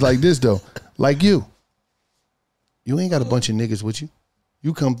twist is like this though. Like you ain't got a bunch of niggas with you.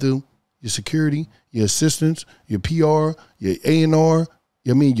 You come through your security, your assistants, your PR, your A&R.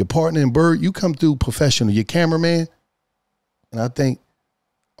 Your partner in Bird. You come through professional. Your cameraman. And I think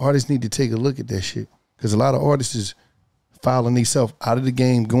artists need to take a look at that shit because a lot of artists is filing themselves out of the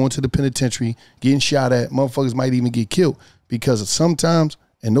game, going to the penitentiary, getting shot at. Motherfuckers might even get killed because sometimes,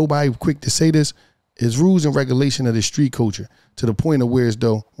 and nobody quick to say this, It's rules and regulation of the street culture to the point of where as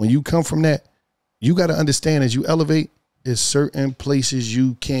though when you come from that, you got to understand as you elevate, there's certain places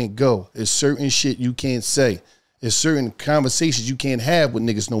you can't go. There's certain shit you can't say. There's certain conversations you can't have with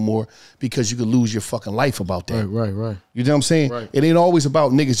niggas no more because you could lose your fucking life about that. Right. You know what I'm saying? Right. It ain't always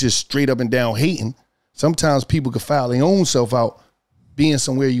about niggas just straight up and down hating. Sometimes people could foul their own self out being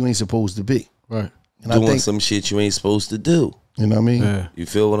somewhere you ain't supposed to be. Right. And Doing some shit you ain't supposed to do. You know what I mean? Yeah. You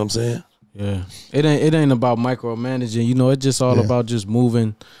feel what I'm saying? Yeah. It ain't about micromanaging. You know, it's just all about just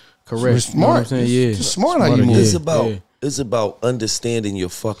moving correct. Smart. You know what I'm saying? Yeah. It's smart how you move. It's about understanding your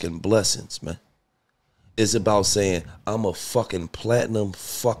fucking blessings, man. It's about saying, I'm a fucking platinum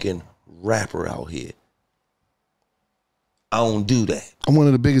fucking rapper out here. I don't do that. I'm one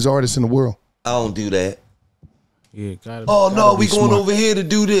of the biggest artists in the world. I don't do that. Yeah, gotta We be going smart. over here to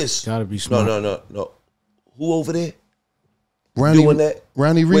do this. Gotta be smart. No. Who over there? Ronnie, Doing that?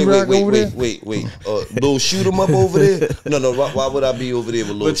 Ronnie Ricch over there? Wait. Lil Shoot 'em up over there? No. Why would I be over there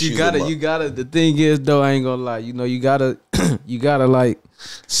with Lil But Shoot 'em up? you gotta. The thing is, though, I ain't gonna lie. You know, you gotta like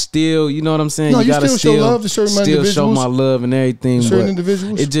still. You know what I'm saying? No, you gotta still show love to certain still individuals. show my love and everything. Certain but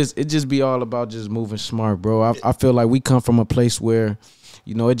individuals. It just be all about just moving smart, bro. I feel like we come from a place where,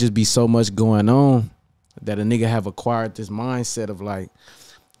 you know, it just be so much going on that a nigga have acquired this mindset of like,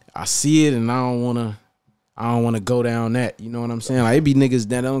 I see it and I don't wanna go down that. You know what I'm saying? Like it be niggas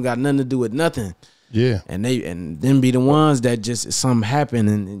that don't got nothing to do with nothing. Yeah. And them be the ones that just something happen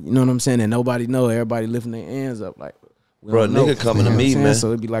and you know what I'm saying, and nobody know, everybody lifting their hands up like, bro, nigga coming to me, man. So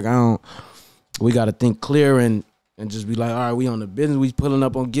it'd be like, we gotta think clear and just be like, all right, we on the business, we pulling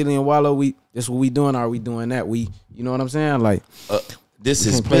up on Gilly and Wallow, this what we doing, are we doing that? You know what I'm saying? Like this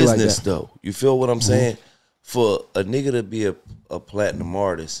is business though. You feel what I'm saying? For a nigga to be a platinum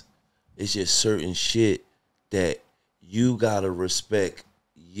artist, it's just certain shit that you gotta respect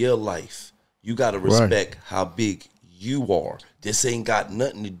your life. You gotta respect how big you are. This ain't got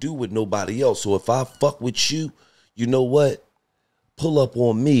nothing to do with nobody else. So if I fuck with you, you know what? Pull up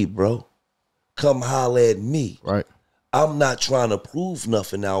on me, bro. Come holler at me. right. I'm not trying to prove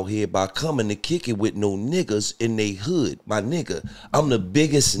nothing out here by coming to kick it with no niggas in they hood. My nigga, I'm the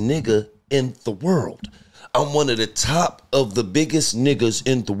biggest nigga in the world. I'm one of the top of the biggest niggas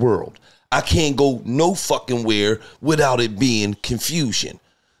in the world. I can't go no fucking where without it being confusion.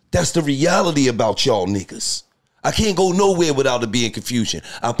 That's the reality about y'all niggas. I can't go nowhere without it being confusion.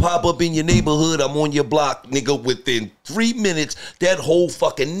 I pop up in your neighborhood, I'm on your block, nigga, within 3 minutes, that whole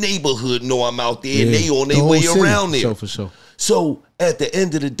fucking neighborhood know I'm out there and they on their way around there. For sure. So at the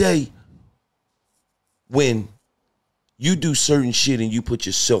end of the day, when you do certain shit and you put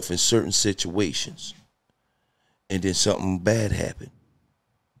yourself in certain situations and then something bad happened,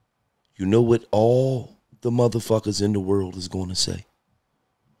 you know what all the motherfuckers in the world is going to say?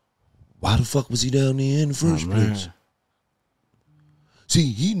 Why the fuck was he down there in the first place?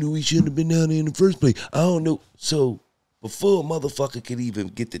 See, he knew he shouldn't have been down there in the first place. I don't know. So before a motherfucker could even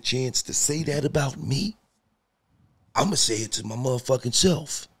get the chance to say that about me, I'm going to say it to my motherfucking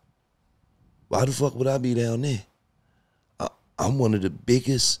self. Why the fuck would I be down there? I'm one of the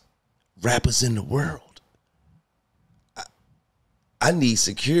biggest rappers in the world. I need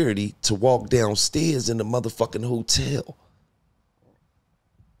security to walk downstairs in the motherfucking hotel.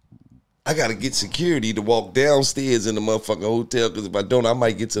 I got to get security to walk downstairs in the motherfucking hotel because if I don't, I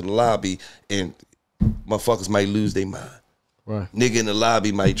might get to the lobby and motherfuckers might lose their mind. Right. Nigga in the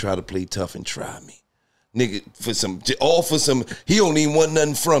lobby might try to play tough and try me. Nigga, for some, he don't even want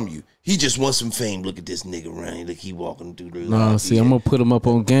nothing from you. He just wants some fame. Look at this nigga around. Look, he walking through the lobby. See, I'm gonna put them up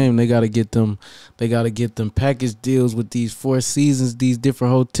on game. They gotta get them package deals with these Four Seasons, these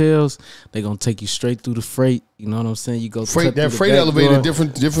different hotels. They gonna take you straight through the freight. You know what I'm saying? You go freight, that freight elevator,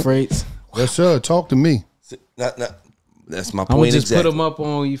 different freights. Yes, sir. Talk to me. That's my point. I'm gonna just exactly. put them up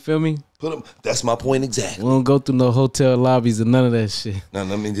on. You feel me? That's my point exactly. We don't go through no hotel lobbies and none of that shit. Now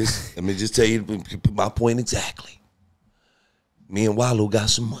let me just tell you my point exactly. Me and Wallow got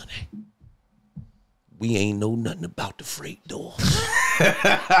some money. We ain't know nothing about the freight door.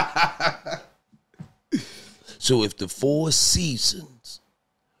 So if the Four Seasons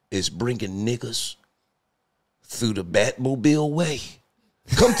is bringing niggas through the Batmobile way,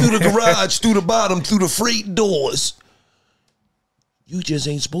 come through the garage, through the bottom, through the freight doors, you just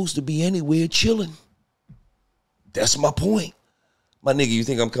ain't supposed to be anywhere chilling. That's my point. My nigga, you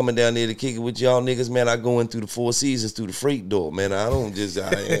think I'm coming down there to kick it with y'all niggas? Man, I go in through the Four Seasons, through the freight door. Man, I ain't just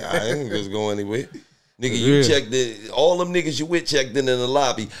go anywhere. Nigga, you checked all them niggas you with checked in the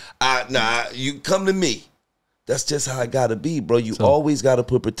lobby. You come to me. That's just how it gotta be, bro. You always gotta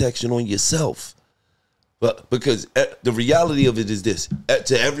put protection on yourself. But because the reality of it is this,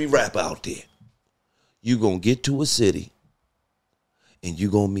 to every rapper out there, you gonna get to a city and you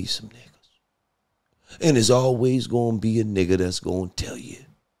gonna meet some niggas. And there's always gonna be a nigga that's gonna tell you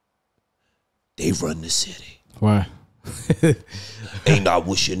they run the city. Why? Ain't I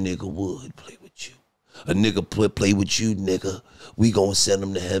wish a nigga would play with you. A nigga play with you, nigga. We gonna send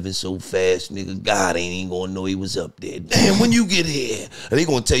him to heaven so fast, nigga. God ain't even gonna know he was up there. Damn, when you get here, and they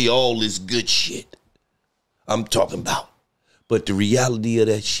gonna tell you all this good shit I'm talking about. But the reality of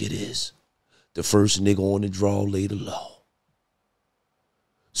that shit is, the first nigga on the draw lay the law.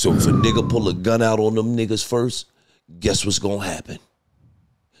 So if a nigga pull a gun out on them niggas first, guess what's gonna happen?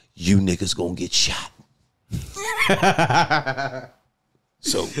 You niggas gonna get shot.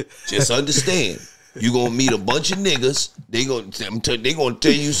 So just understand, you gonna meet a bunch of niggas. They gonna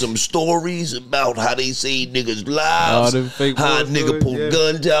tell you some stories about how they saved niggas' lives. How a nigga pulled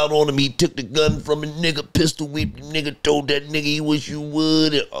guns out on him. He took the gun from a nigga, pistol whipped the nigga, told that nigga he wish you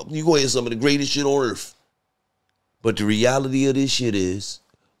would. You gonna hear some of the greatest shit on earth. But the reality of this shit is,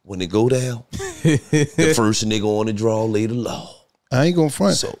 when it go down, the first nigga on the draw lay the law. I ain't gonna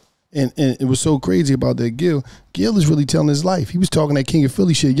front. So, and it was so crazy about that Gil. Gil is really telling his life. He was talking that King of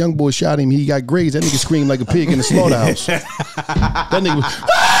Philly shit. Young boy shot him. He got grazed. That nigga screamed like a pig in the slaughterhouse. That nigga was,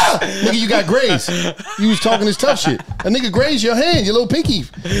 ah! Nigga, you got grazed. You was talking this tough shit. A nigga grazed your hand, your little pinky.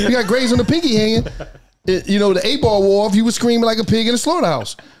 You got grazed on the pinky hand. You know, the 8-ball wore off. He was screaming like a pig in the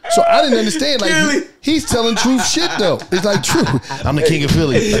slaughterhouse. So I didn't understand. Like, he's telling truth shit, though. It's like, true. I'm the King of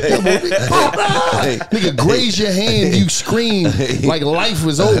Philly. Nigga, graze your hand. You scream like life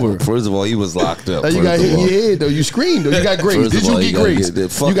was over. First of all, he was locked up. You got hit in your head, though. You screamed, though. You got grazed. Did you get grazed?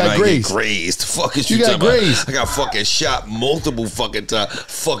 You got grazed. Fuck is you got grazed. I got fucking shot multiple fucking times.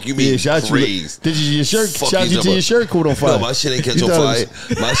 Fuck you mean grazed? Did your shirt shot you till your shirt caught on fire? No, my shit ain't catch on fire.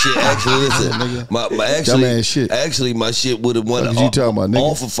 My shit actually, listen. Actually, my shit would have went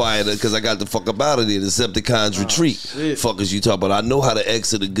off of fire because I got the fuck up out of there. The Decepticons retreat. Fuckers you talk about. I know how to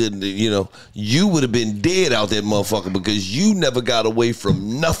exit a good, you know. You would have been dead out that motherfucker because you never got away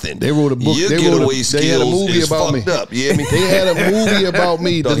from nothing. They wrote a book. Your they had a movie about me. Up, you hear me? They had a movie about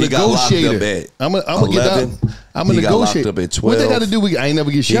me. The Negotiator. I'm gonna get out. I'm a negotiator. Up at 12. What they got to do? I ain't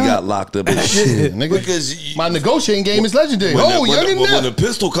never get shot. He got locked up at shit. Because my negotiating game is legendary. When the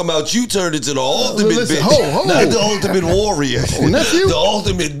pistol come out, you turned into the ultimate bitch. Not the ultimate warrior. Nephew? The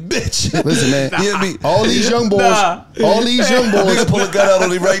ultimate bitch. Listen, man. You hear me? All these young boys. All these young boys. Nigga pull a gun out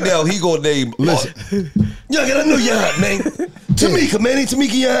on him right now. He gonna name. Listen. Young, I know your aunt, man. Tamika, man. Ain't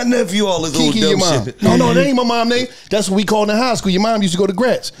Tamika your aunt nephew? All this Kiki, old your mom. shit. No, that ain't my mom name. That's what we called in high school. Your mom used to go to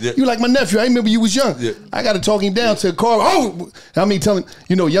Gratz. Yeah. You like my nephew. I remember you was young. Yeah. I got to talk him down to a car. Oh, I mean, tell him,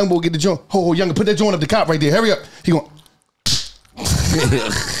 you know, young boy, get the joint. Oh, young, put that joint up the cop right there. Hurry up. He going,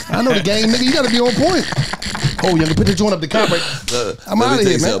 I know the game, nigga. You got to be on point. Oh, young, put the joint up the cop right. I'm out of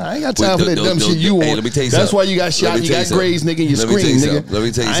here, man. I ain't got time for that dumb shit you want. Let me tell you That's something. why you got shot. You got grazed, nigga. You scream, nigga. Let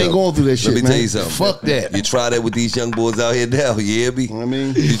me tell you something. I ain't going through that shit, Let me man. tell you something. Fuck that. You try that with these young boys out here now. You hear me? I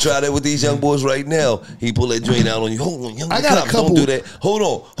mean, you try that with these young boys right now. He pull that joint out on you. Hold on, young. I The got a cops couple. don't do that. Hold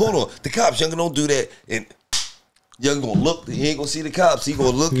on. The cops, young, don't do that. And young gonna look. He ain't gonna see the cops. He gonna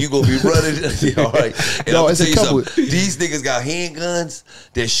look. You gonna be running. All right. And No, I'm gonna it's tell a you couple. something. These niggas got handguns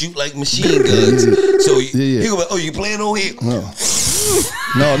that shoot like machine guns. So he gonna be, oh, you playing on here?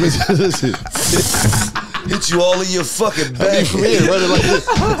 No, listen. Hit you all in your fucking back. Running like this.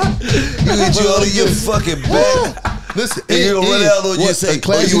 He hit you all in your fucking back. Listen, And he gonna run out on you and say, a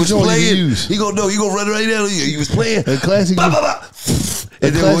classic you was joint you playing. use. He gonna know. He gonna run right out on you. You was playing. A classic. Bah, bah, bah.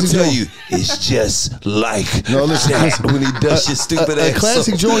 And then classic we'll tell joint. you, it's just like No, listen, that listen. when he does shit stupid A ass.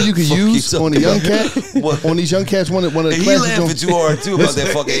 classic joint you can Fuck use you on the young cat. What? On these young cats, one of the And he classic laughing joints. too hard too about that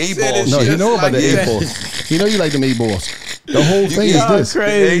fucking 8-ball No, shit. you know about the Like 8-balls. You know you like them 8-balls. The whole thing is y'all this.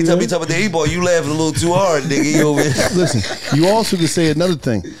 crazy. Every time he talk about the 8-ball, you laughing a little too hard, nigga. You over here. Listen, you also can say another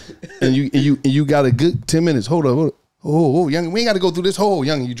thing, and you got a good 10 minutes. Hold up. Oh, young, we ain't got to go through this whole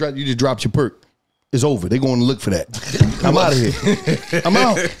young. You just dropped your perk. It's over. They going to look for that. I'm out of here. I'm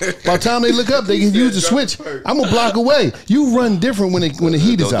out. By the time they look up, they can use the switch. I'm a block away. You run different when the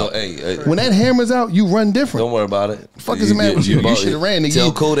heat is out. When that hammer's out, you run different. Don't worry about it. Fuck is the matter with you? You should have ran. Nigga.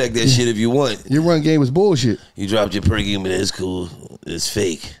 Tell Kodak that shit if you want. Your run game was bullshit. You dropped your perk, but it's cool. It's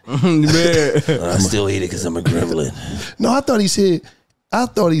fake. Man. I still hate it because I'm a gremlin. No, I thought he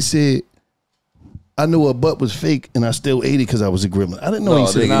said, I knew a butt was fake and I still ate it because I was a gremlin. I didn't know he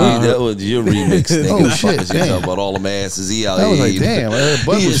said nigga, that was your remix. Nigga. Oh, shit, Fuck is you damn. talking about all them asses he out I was like, here. damn,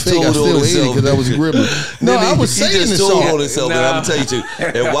 butt He was just fake. I told on still ate it himself, because I was a gremlin. No, I was he singing just the told song. on himself, man. I'm telling you too.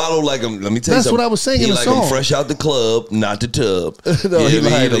 And Wallow like him. Let me tell you That's something. what I was singing He the like song. him fresh out the club, not the tub. No, You he hear me?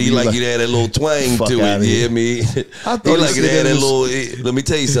 lied. He like you to have that little twang Fuck to it. outta You here. hear me? thought He he like you to said have that it was- little. Let me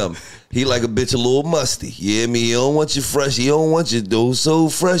tell you something. He like a bitch a little musty. You hear me? He don't want you fresh. He don't want you though so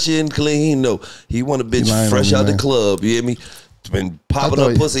fresh and clean. No, he want a bitch fresh out the club. You hear me? Been popping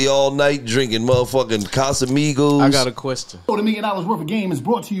up pussy all night, drinking motherfucking Casamigos. I got a question. So the $1 million worth of game is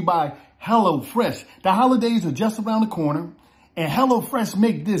brought to you by HelloFresh. The holidays are just around the corner, and HelloFresh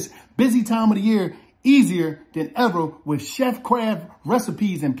make this busy time of the year easier than ever with chef-craft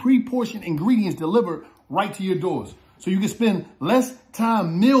recipes and pre-portioned ingredients delivered right to your doors. So you can spend less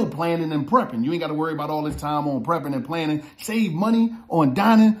time meal planning and prepping. You ain't got to worry about all this time on prepping and planning. Save money on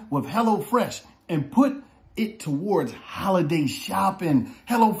dining with HelloFresh and put it towards holiday shopping.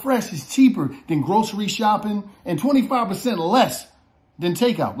 HelloFresh is cheaper than grocery shopping and 25% less than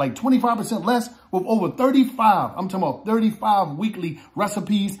takeout. Like 25% less with over 35, I'm talking about 35 weekly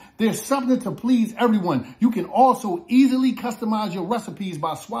recipes. There's something to please everyone. You can also easily customize your recipes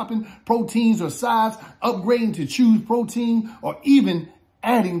by swapping proteins or sides, upgrading to choose protein, or even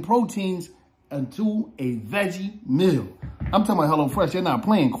adding proteins into a veggie meal. I'm talking about HelloFresh. They're not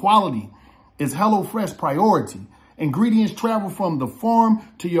playing. Quality is HelloFresh priority. Ingredients travel from the farm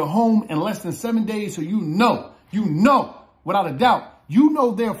to your home in less than 7 days, so you know, without a doubt,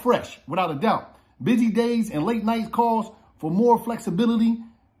 they're fresh, without a doubt. Busy days and late night calls for more flexibility.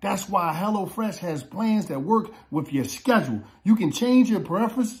 That's why HelloFresh has plans that work with your schedule. You can change your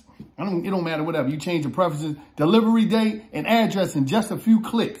preferences. It don't matter, whatever. You change your preferences, delivery date, and address in just a few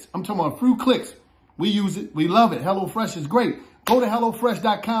clicks. I'm talking about a few clicks. We use it. We love it. HelloFresh is great. Go to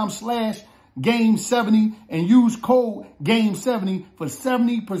HelloFresh.com/Game70 and use code Game70 for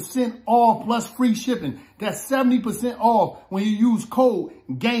 70% off plus free shipping. That's 70% off when you use code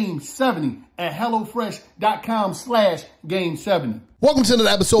Game70 at HelloFresh.com/Game70. Welcome to another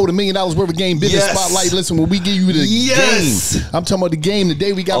episode of $1 Million Worth of Game Business Spotlight. Listen, when we give you the game, I'm talking about the game.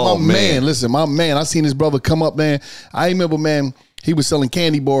 Today we got my man. Listen, my man, I seen this brother come up, man. I remember, man, he was selling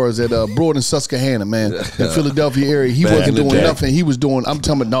candy bars at Broad and Susquehanna, man, in Philadelphia area. He wasn't doing nothing. He was doing, I'm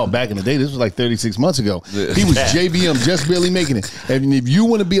talking about, no, back in the day, this was like 36 months ago. He was JBM, just barely making it. And if you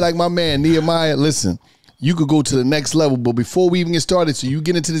want to be like my man, Nehemiah, listen, you could go to the next level. But before we even get started, so you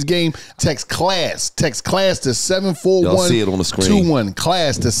get into this game, text class to 74121.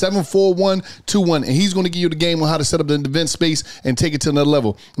 Class to 74121. And he's going to give you the game on how to set up the event space and take it to another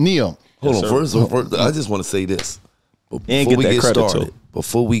level. Neo. Hold on. First, I just want to say this.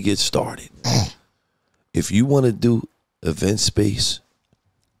 Before we get started, if you want to do event space,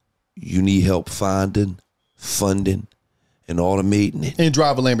 you need help finding, funding, and automating it. And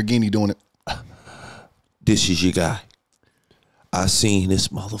drive a Lamborghini doing it. This is your guy. I seen this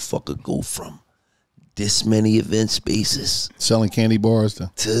motherfucker go from this many event spaces, selling candy bars, to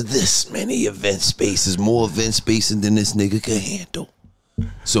this many event spaces, more event spaces than this nigga can handle.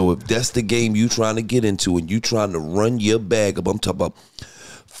 So if that's the game you trying to get into and you trying to run your bag up, I'm talking about.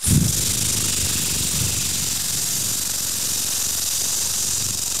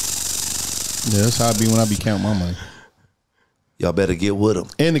 Yeah, that's how I be when I be counting my money. Y'all better get with them.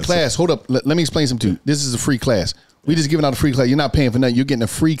 And the class, hold up, let me explain something to you. This is a free class. We just giving out a free class. You're not paying for nothing. You're getting a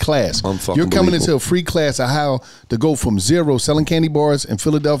free class. You're coming into a free class of how to go from zero selling candy bars in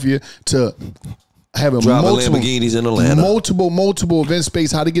Philadelphia to having multiple Lamborghinis in Atlanta, multiple event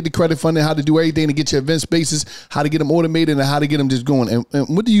space, how to get the credit funding, how to do everything to get your event spaces, how to get them automated, and how to get them just going. And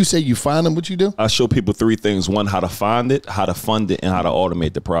what do you say? You find them? What you do? I show people three things: one, how to find it, how to fund it, and how to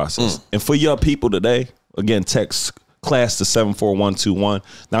automate the process. And for your people today, again, text class to 74121.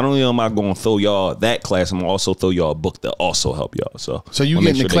 Not only am I going to throw y'all that class, I'm going to also throw y'all a book that also help y'all. So you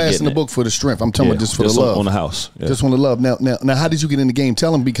getting the class and the book for the strength. I'm talking about just for the love. On the house. Yeah. Just want the love. Now, how did you get in the game?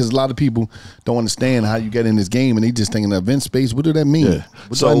 Tell them, because a lot of people don't understand how you get in this game and they just think in the event space. What do that mean? Yeah.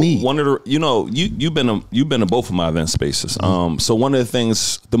 What do I need? One of the, you've been to both of my event spaces. So one of the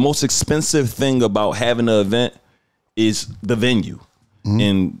things, the most expensive thing about having an event is the venue.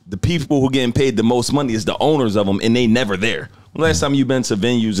 And the people who getting paid the most money is the owners of them, and they never there. Last time you been to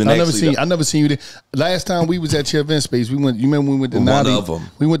venues and I never seen you there. Last time we was at your event space, we went. You remember we went to Nadia?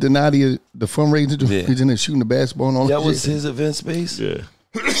 We went to Nadia, the fundraiser. Yeah. We was in there shooting the basketball and all that. That was his event space. Yeah,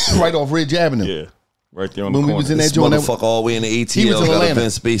 right off Ridge Avenue. Yeah. Right there on the corner. We was in that this joint, motherfucker all the way in the ATL. He was in got Atlanta.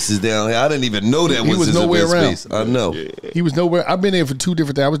 Event spaces down here. I didn't even know that was his nowhere event around. Space. I know. Yeah. He was nowhere. I've been there for two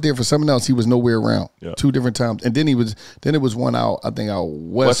different things. I was there for something else. He was nowhere around. Yeah. 2 different times. And then it was one out, I think out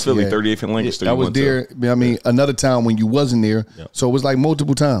west Philly, 38th and Lancaster. I was there. I mean, another time when you wasn't there. Yeah. So it was like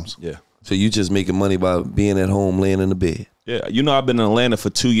multiple times. Yeah. So you just making money by being at home, laying in the bed. Yeah. I've been in Atlanta for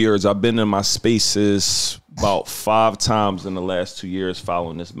 2 years. I've been in my spaces about 5 times in the last 2 years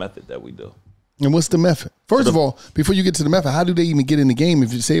following this method that we do. And what's the method? First of all, before you get to the method, how do they even get in the game?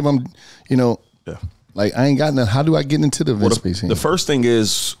 If you say, if I'm, Like, I ain't got nothing. How do I get into the event space? The first thing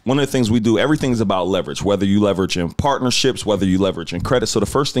is, one of the things we do, everything's about leverage, whether you leverage in partnerships, whether you leverage in credit. So the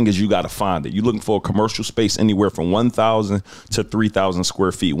first thing is you got to find it. You're looking for a commercial space anywhere from 1,000 to 3,000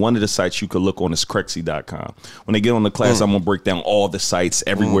 square feet. One of the sites you could look on is Crexy.com. When they get on the class, I'm going to break down all the sites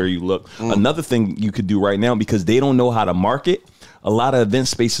everywhere you look. Another thing you could do right now, because they don't know how to market, a lot of event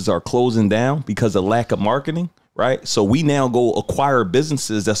spaces are closing down because of lack of marketing. Right. So we now go acquire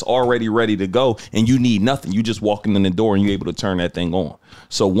businesses that's already ready to go, and you need nothing. You just walking in the door and you're able to turn that thing on.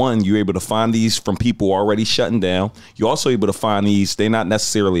 So one, you're able to find these from people already shutting down. You're also able to find these. They're not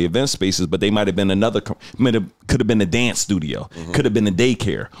necessarily event spaces, but they might have been could have been a dance studio, could have been a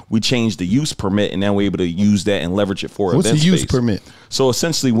daycare. We changed the use permit, and now we're able to use that and leverage it for What's event the use space. permit? So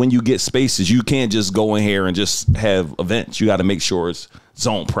essentially, when you get spaces, you can't just go in here and just have events. You got to make sure it's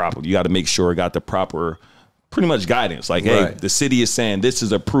zoned properly. You got to make sure it got the proper pretty much guidance. Like, hey, the city is saying this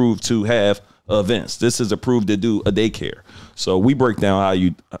is approved to have events. This is approved to do a daycare. So we break down how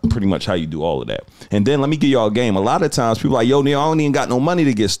you do all of that. And then let me give y'all a game. A lot of times people are like, yo, Neil, I don't even got no money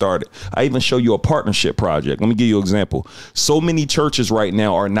to get started. I even show you a partnership project. Let me give you an example. So many churches right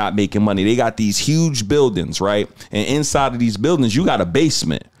now are not making money. They got these huge buildings, right? And inside of these buildings, you got a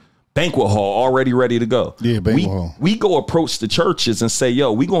basement. Banquet hall already ready to go. Yeah, banquet hall. We go approach the churches and say,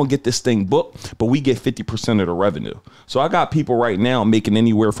 yo, we going to get this thing booked, but we get 50% of the revenue. So I got people right now making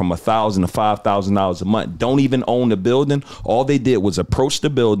anywhere from $1,000 to $5,000 a month. Don't even own the building. All they did was approach the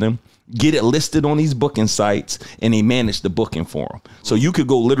building, get it listed on these booking sites, and they manage the booking for them. So you could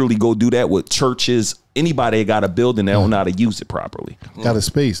literally go do that with churches. Anybody that got a building that don't know how to use it properly. Got a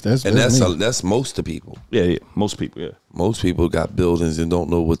space. That's most of the people. Yeah, most people. Yeah, most people got buildings and don't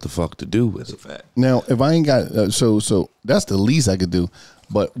know what the fuck to do with. It's a fact. Now, if I ain't got so that's the least I could do.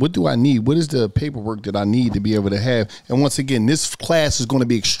 But what do I need? What is the paperwork that I need to be able to have? And once again, this class is going to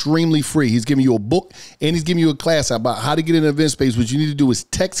be extremely free. He's giving you a book and he's giving you a class about how to get in an event space. What you need to do is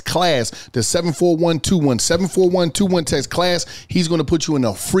text class to 74121. 74121, text class. He's going to put you in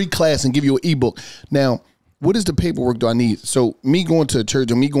a free class and give you an ebook. Now, what is the paperwork do I need? So me going to a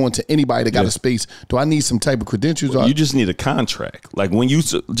church or me going to anybody that got a space, do I need some type of credentials? You just need a contract. Like when you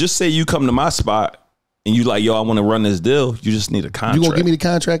just say you come to my spot and you like, yo, I want to run this deal, you just need a contract. You gonna give me the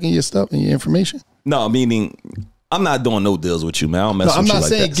contract and your stuff and your information? No, meaning I'm not doing no deals with you, man. I don't mess with I'm you not like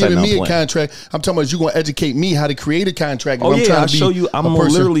saying that. giving me a contract. I'm talking about you gonna educate me how to create a contract. Oh yeah, I'll show you. I'm gonna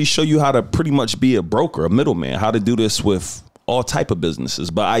literally show you how to pretty much be a broker, a middleman, how to do this with all type of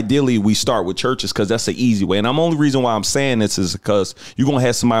businesses. But ideally we start with churches because that's the easy way. And the only reason why I'm saying this is because you're gonna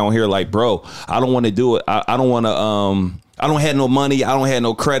have somebody on here like, bro, I don't want to do it. I don't want to I don't have no money. I don't have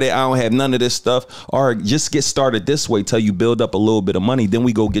no credit. I don't have none of this stuff. Or just get started this way till you build up a little bit of money. Then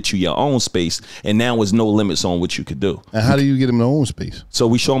we go get you your own space. And now there's no limits on what you could do. And how do you get them their own space? So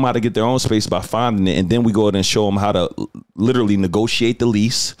we show them how to get their own space by finding it. And then we go ahead and show them how to literally negotiate the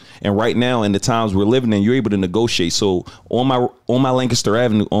lease. And right now in the times we're living in, you're able to negotiate. So on my Lancaster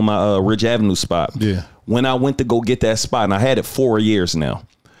Avenue, on my Ridge Avenue spot, when I went to go get that spot, and I had it 4 years now,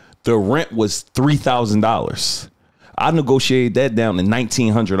 the rent was $3,000. I negotiated that down to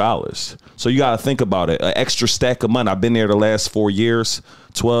 $1,900. So you got to think about it. An extra stack of money. I've been there the last 4 years,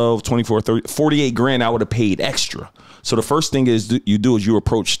 12, 24, 30, 48 grand I would have paid extra. So the first thing you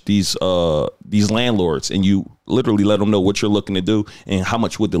approach these landlords and you literally let them know what you're looking to do and how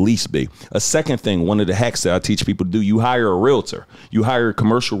much would the lease be. A second thing, one of the hacks that I teach people to do, you hire a realtor. You hire a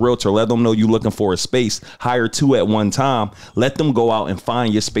commercial realtor, let them know you're looking for a space, hire two at one time, let them go out and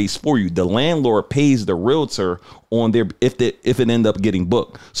find your space for you. The landlord pays the realtor on their if it end up getting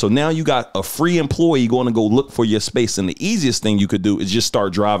booked. So now you got a free employee going to go look for your space. And the easiest thing you could do is just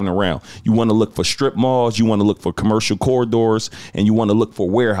start driving around. You want to look for strip malls, you want to look for commercial corridors, and you want to look for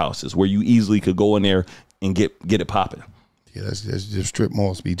warehouses where you easily could go in there and get it popping. Yeah, that's just strip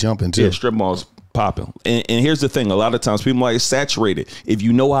malls be jumping too. Yeah, strip malls popping. And here's the thing: a lot of times people are like, it's saturated. If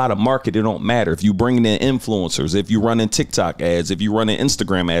you know how to market, it don't matter. If you bring in influencers, if you running TikTok ads, if you running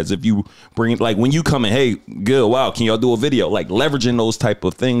Instagram ads, if you bring like when you come in, hey, good, wow, can y'all do a video? Like leveraging those type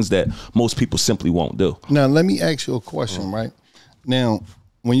of things that most people simply won't do. Now let me ask you a question, right? Now,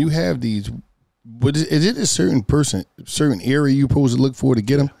 when you have these, is it a certain area you supposed to look for to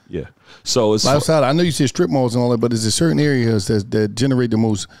get them? Yeah. So it's outside. I know you said strip malls and all that, but is there certain areas that generate the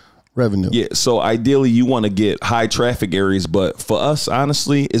most revenue? Yeah. So ideally, you want to get high traffic areas, but for us,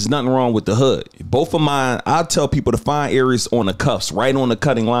 honestly, it's nothing wrong with the hood. Both of mine, I tell people to find areas on the cuffs, right on the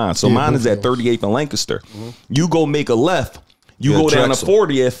cutting line. So mine is at 38th and Lancaster. Mm-hmm. You go make a left, you go down to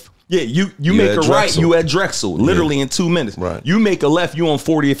 40th. Yeah, you make a right, you at Drexel, literally in 2 minutes. Right. You make a left, you on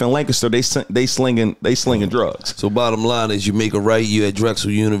 40th and Lancaster. They slinging drugs. So bottom line is, you make a right, you at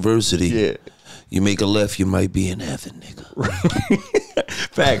Drexel University. Yeah. You make a left, you might be in heaven, nigga.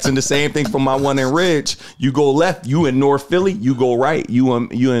 Facts. And the same thing for my one in Ridge. You go left, you in North Philly. You go right, you in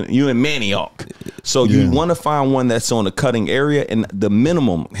Manioc. So you want to find one that's on a cutting area. And the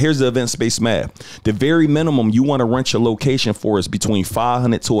minimum, here's the event space math. The very minimum you want to rent your location for is between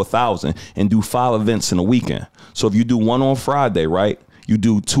 500 to 1,000 and do 5 events in a weekend. So if you do one on Friday, right? You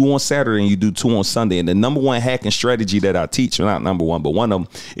do 2 on Saturday and you do 2 on Sunday. And the number one hacking strategy that I teach, or not number one, but one of them,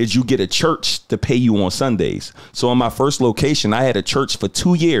 is you get a church to pay you on Sundays. So in my first location, I had a church for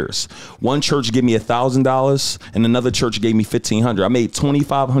 2 years. One church gave me $1,000 and another church gave me $1,500. I made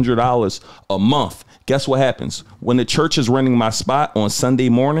 $2,500 a month. Guess what happens? When the church is renting my spot on Sunday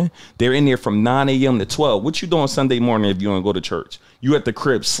morning, they're in there from 9 a.m. to 12. What you doing Sunday morning if you don't go to church? You at the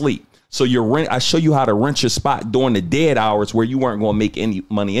crib, sleep. So I show you how to rent your spot during the dead hours where you weren't going to make any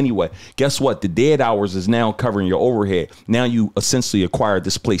money anyway. Guess what? The dead hours is now covering your overhead. Now you essentially acquired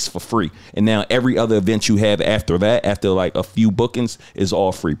this place for free. And now every other event you have after that, after like a few bookings, is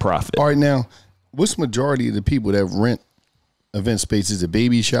all free profit. All right, now, what's the majority of the people that rent event spaces? Is it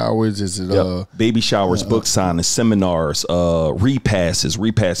baby showers? Is it baby showers, book signings, seminars, repasses?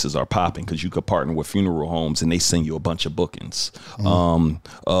 Repasses are popping because you could partner with funeral homes and they send you a bunch of bookings.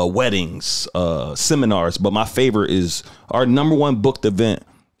 Weddings, seminars. But my favorite is our number one booked event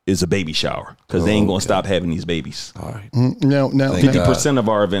is a baby shower because they ain't gonna stop having these babies. All right. Now 50% of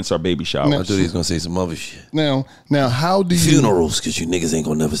our events are baby showers. I thought he was gonna say some other shit. Now, how do you funerals? Because you niggas ain't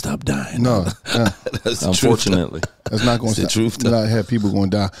gonna never stop dying. No, that's the unfortunately, that's not gonna stop. The truth. Not have people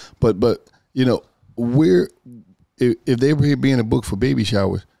going to die. But you know, if they were here being a book for baby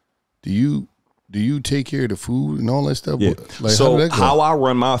showers, do you take care of the food and all that stuff? Yeah. Like, so how I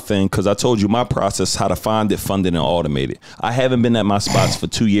run my thing, because I told you my process, how to find it, fund it, and automate it. I haven't been at my spots for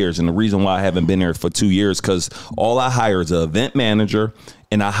 2 years. And the reason why I haven't been there for 2 years, because all I hire is an event manager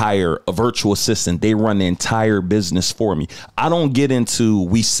and I hire a virtual assistant. They run the entire business for me. I don't get into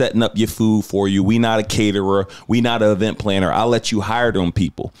we setting up your food for you. We not a caterer. We not an event planner. I let you hire them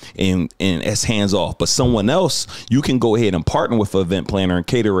people and it's hands off. But someone else, you can go ahead and partner with an event planner and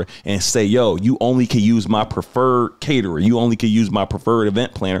caterer and say, yo, you only can use my preferred caterer. You only can use my preferred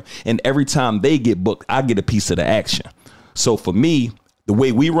event planner. And every time they get booked, I get a piece of the action. So for me, the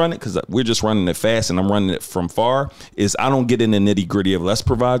way we run it, because we're just running it fast and I'm running it from far, is I don't get in the nitty gritty of let's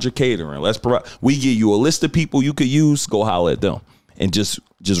provide your catering. We give you a list of people you could use, go holler at them and just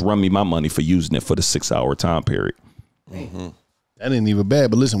run me my money for using it for the 6-hour time period. Mm-hmm. That ain't even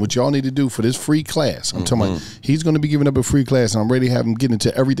bad. But listen, what y'all need to do for this free class, I'm talking about, he's going to be giving up a free class, and I'm ready to have him get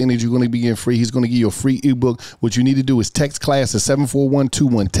into everything that you're going to be getting free. He's going to give you a free ebook. What you need to do is text class to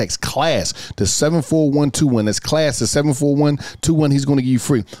 74121. Text class to 74121. That's class to 74121. He's going to give you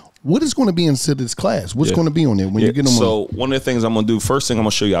free. What is going to be inside this class? What's going to be on there when you get them? So one of the things I'm going to do, first thing I'm going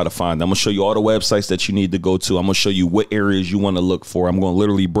to show you how to find. I'm going to show you all the websites that you need to go to. I'm going to show you what areas you want to look for. I'm going to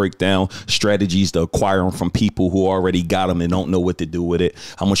literally break down strategies to acquire them from people who already got them and don't know what to do with it.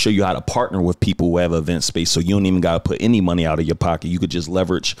 I'm going to show you how to partner with people who have event space, so you don't even got to put any money out of your pocket. You could just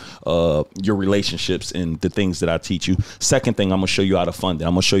leverage your relationships and the things that I teach you. Second thing, I'm going to show you how to fund it.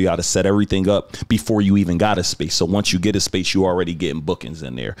 I'm going to show you how to set everything up before you even got a space. So once you get a space, you already getting bookings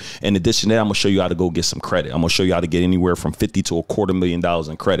in there. In addition to that, I'm going to show you how to go get some credit. I'm going to show you how to get anywhere from $50,000 to $250,000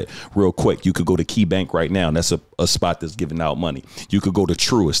 in credit real quick. You could go to Key Bank right now, and that's a spot that's giving out money. You could go to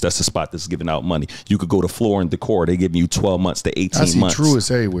Truist. That's a spot that's giving out money. You could go to Floor and Decor. They're giving you 12 months to 18 months. I see Truist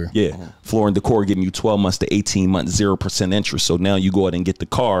everywhere. Yeah. Floor and Decor giving you 12 months to 18 months, 0% interest. So now you go ahead and get the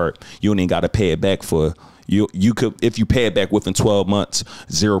card. You don't even got to pay it back for You could, if you pay it back within 12 months,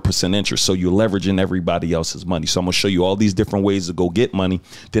 0% interest. So you're leveraging everybody else's money. So I'm going to show you all these different ways to go get money.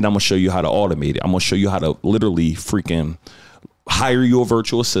 Then I'm going to show you how to automate it. I'm going to show you how to literally freaking hire you a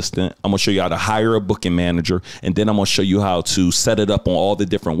virtual assistant. I'm going to show you how to hire a booking manager. And then I'm going to show you how to set it up on all the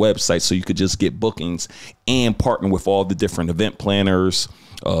different websites so you could just get bookings and partner with all the different event planners,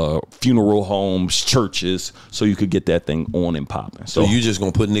 funeral homes, churches, so you could get that thing on and popping. So you just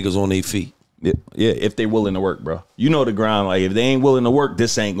going to put niggas on their feet? Yeah, if they willing to work, bro. You know the grind. Like, if they ain't willing to work,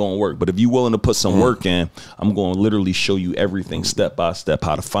 this ain't gonna work. But if you willing to put some work in, I'm gonna literally show you everything step by step,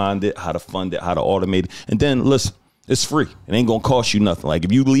 how to find it, how to fund it, how to automate it. And then listen, it's free. It ain't gonna cost you nothing. Like,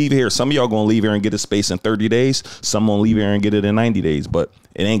 if you leave here, some of y'all gonna leave here and get a space in 30 days. Some gonna leave here and get it in 90 days. But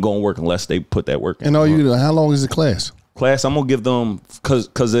it ain't gonna work unless they put that work in. And how long is the class? I'm gonna give them, cause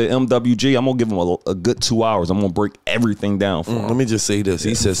of MWG, I'm gonna give them a good 2 hours. I'm gonna break everything down for them. Let me just say this.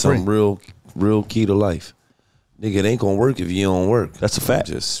 He said something real key to life. Nigga, it ain't gonna work if you don't work. That's a fact.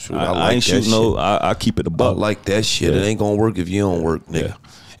 I ain't shooting no. I keep it above. I like that shit. Yeah. It ain't gonna work if you don't work, nigga.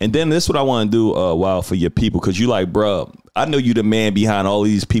 Yeah. And then this is what I want to do, Wild, for your people, because you like, bro, I know you the man behind all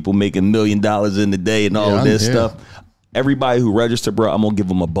these people making $1 million in the day and all of this stuff. Everybody who registered, bro, I'm gonna give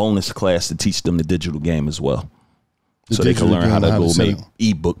them a bonus class to teach them the digital game as well. So they can learn how to go make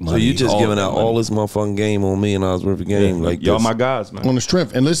ebook money. So you just giving out all this motherfucking game on $1 million worth of game like y'all this. my guys, man. On the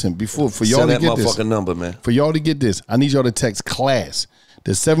strength. And listen, for y'all to get this number, man. For y'all to get this, I need y'all to text class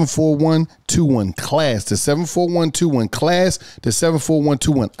to 74121 class to 74121 class to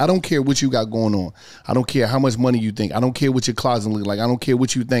 74121. I don't care what you got going on. I don't care how much money you think. I don't care what your closet look like. I don't care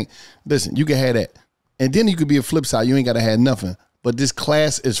what you think. Listen, you can have that. And then you could be a flip side. You ain't got to have nothing. But this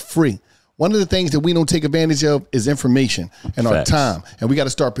class is free. One of the things that we don't take advantage of is information and our time. And we got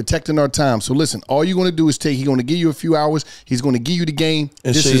to start protecting our time. So listen, all you're going to do is he's going to give you a few hours. He's going to give you the game.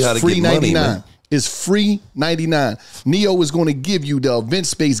 And this show you how to free get money, 99. man. It's free 99. Neo is going to give you the event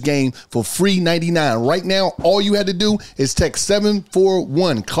space game for free 99. Right now, all you had to do is text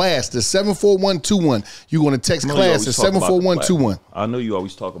 741 class to 74121. You're going to text class to 74121. I know you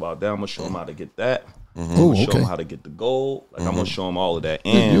always talk about that. I'm going to show them how to get that. Ooh, I'm gonna show them how to get the gold. Like I'm gonna show them all of that.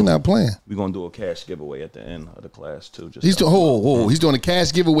 And you're not playing. We're gonna do a cash giveaway at the end of the class too. Just he's doing a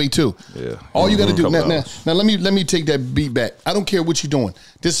cash giveaway too. Yeah. All you got to do now. Let me take that beat back. I don't care what you're doing.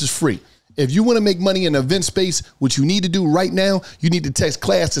 This is free. If you want to make money in an event space, what you need to do right now, you need to text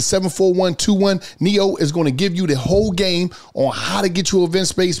class to 74121. Neo is going to give you the whole game on how to get your event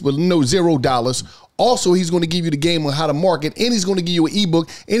space with $0. Also, he's going to give you the game on how to market, and he's going to give you an ebook,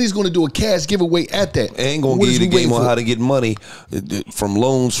 and he's going to do a cash giveaway at that. And going to give you the game on how to get money from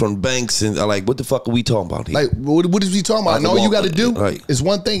loans from banks. And like, what the fuck are we talking about here? Like, what is we talking about? And all you got to do is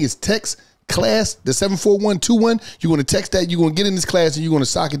one thing: is text class the 74121. You're going to text that. You're going to get in this class, and you're going to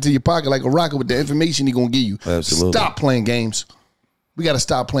sock it to your pocket like a rocket with the information he's going to give you. Absolutely. Stop playing games. We got to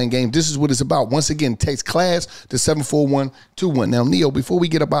stop playing games. This is what it's about. Once again, text class to 74121. Now, Neo, before we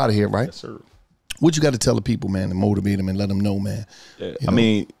get up out of here, right? Yes, sir. What you got to tell the people, man, to motivate them and let them know, man? Yeah. I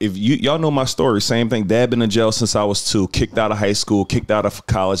mean, if y'all know my story, same thing. Dad been in jail since I was 2, kicked out of high school, kicked out of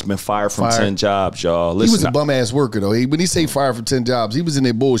college, been fired from 10 jobs, y'all. Listen, he was a bum ass worker though. When he say fired from 10 jobs, he was in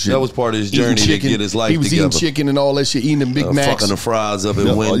there bullshit. That was part of his journey to get his life together. He was eating chicken and all that shit, eating them Big Macs, fucking the fries up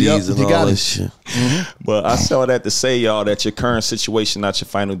at Wendy's and all that shit. But I saw that to say, y'all, that your current situation not your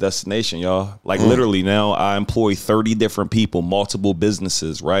final destination, y'all. Like literally now, I employ 30 different people, multiple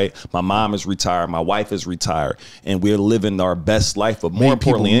businesses. Right, my mom is retired, my wife is retired. And we're living our best life, but more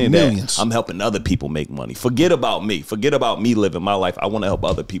importantly than that, I'm helping other people make money. Forget about me living my life. I want to help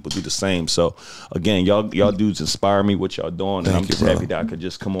other people do the same. So again, y'all dudes inspire me what y'all doing, and I'm just happy that I could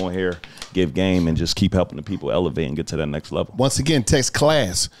just come on here, give game, and just keep helping the people elevate and get to that next level. Once again, text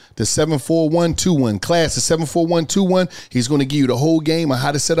class to 74121. Class to 74121. He's going to give you the whole game on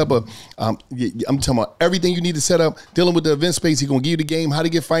how to set up a I'm talking about everything you need to set up, dealing with the event space. He's going to give you the game, how to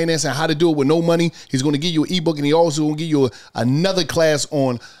get finance and how to do it with no money. He's going to give you an ebook, and he also going to give you another class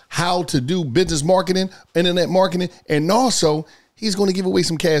on how to do business marketing, internet marketing, and also he's going to give away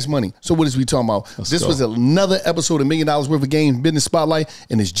some cash money. So what is we talking about? This was another episode of $1 Million Worth of Game Business Spotlight,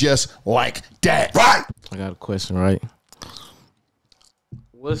 and it's just like that. Right? I got a question, right?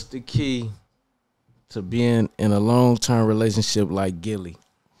 What's the key to being in a long-term relationship like Gilly?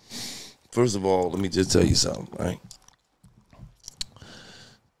 First of all, let me just tell you something, right?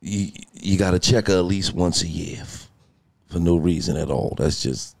 You got to check her at least once a year for no reason at all. That's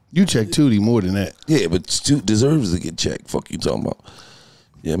just... You check Tootie more than that. Yeah, but Toot deserves to get checked. Fuck you talking about.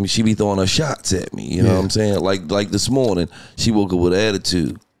 Yeah, I mean, she be throwing her shots at me. You know what I'm saying? Like this morning, she woke up with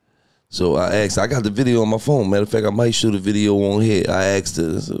attitude. So I asked, I got the video on my phone. Matter of fact, I might shoot a video on here. I asked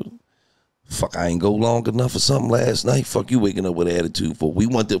her, fuck, I ain't go long enough or something last night. Fuck you waking up with attitude for.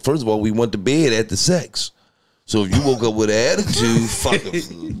 First of all, we went to bed at the sex. So if you woke up with an attitude, fuck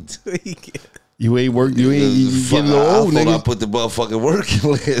it. You ain't work. You get a little old, nigga. I put the motherfucking work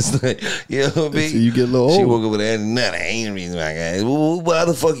in last night. You know what I mean? So you get a little old. She woke up with an attitude. Nah, that ain't the reason why I got it. Well, why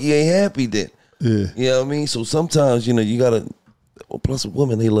the fuck you ain't happy then? Yeah. You know what I mean? So sometimes, you gotta. Well, plus,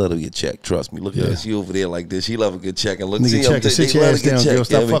 women, they love to get checked. Trust me. Look at her. She over there like this. She love a good check. And look, see, sit your ass down, girl.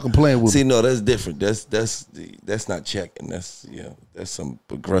 Stop fucking playing with me. See, no, that's different. That's not checking. That's that's some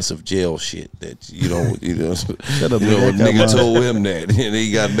progressive jail shit that you don't. Shut up, nigga told him that, and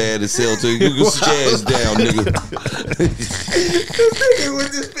he got mad as hell. So you can sit your ass down, nigga. This nigga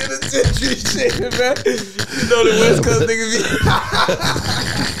with this penitentiary shit, man. You know the West Coast nigga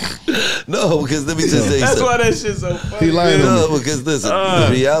be. No, because let me just say that's why that shit's so funny. He lying no, because listen, the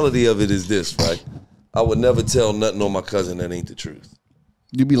reality of it is this, right? I would never tell nothing on my cousin that ain't the truth.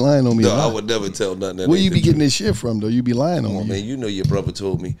 You be lying on me. No, I would never tell nothing that Where ain't you the be getting truth. this shit from, though? You be lying on me. Man, you know your brother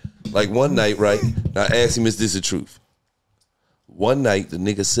told me. Like one night, right? I asked him, is this the truth? One night, the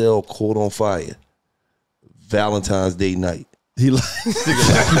nigga cell caught on fire. Valentine's Day night. He like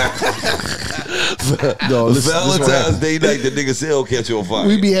no, listen, Valentine's Day night, the nigga cell catch on fire.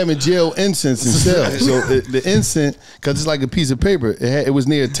 we be having jail incense and cell. So the incense, because it's like a piece of paper, it was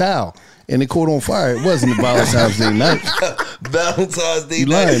near a towel. And it caught on fire. It wasn't the Valentine's Day night. Valentine's Day You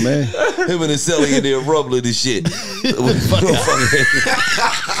night. lying, man. Him and his celly in there rumbling and shit.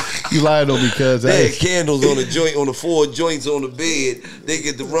 You lying though because They had candles on the joint, on the 4 joints on the bed. They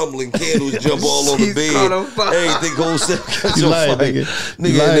get the rumbling candles jump all on the bed. Everything goes catch You on lying, fire. nigga.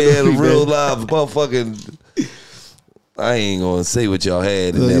 Nigga, You lying they had to a me, real man. live motherfucking. I ain't gonna say what y'all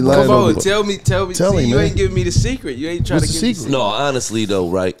had in You that. lying Come on, motherfucker. tell me. Tell See, me, you man. ain't giving me the secret. You ain't trying What's to the give secret? No, honestly though,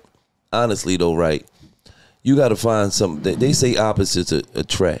 right? You got to find something. They say opposites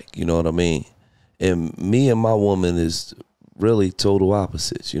attract. You know what I mean? And me and my woman is really total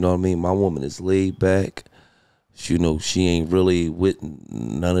opposites. You know what I mean? My woman is laid back. You know, she ain't really with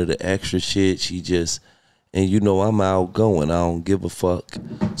none of the extra shit. She just, and you know, I'm outgoing. I don't give a fuck.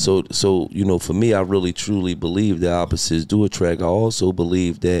 So you know, for me, I really truly believe that opposites do attract. I also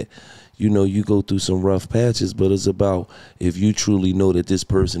believe that, you know, you go through some rough patches, but it's about, if you truly know that this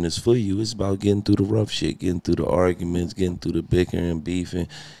person is for you, it's about getting through the rough shit, getting through the arguments, getting through the bickering, beefing,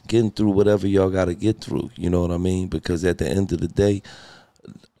 getting through whatever y'all got to get through. You know what I mean? Because at the end of the day,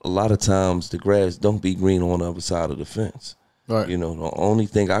 a lot of times the grass don't be green on the other side of the fence. Right. You know, the only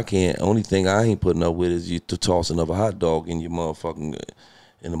thing I ain't putting up with is you to toss another hot dog in the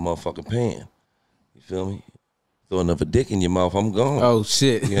motherfucking pan. You feel me? Throw another dick in your mouth, I'm gone. Oh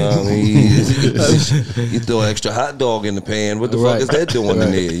shit. You know what I mean? You throw an extra hot dog in the pan. What the fuck is that doing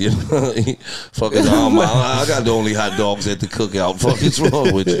in there? You know? Fucking, I got the only hot dogs at the cookout. Fuck is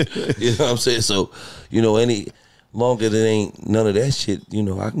wrong with you? You know what I'm saying? So, you know, any longer than ain't none of that shit, you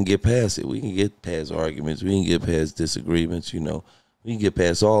know, I can get past it. We can get past arguments. We can get past disagreements. You know, we can get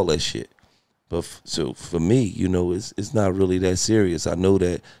past all that shit. But so for me, you know, it's not really that serious. I know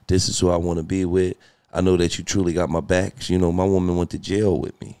that this is who I want to be with. I know that you truly got my back. You know, my woman went to jail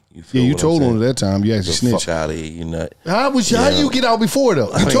with me. You feel you what told I'm on her that time. You actually the snitched. fuck out of here, you nut. How you get out before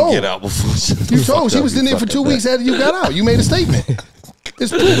though? I You didn't told. get out before. You told. She was in there for 2 weeks after you got out. You made a statement. It's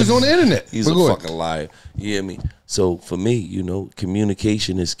proof. It's on the internet. He's But a go ahead. fucking liar. You hear me? So for me, you know,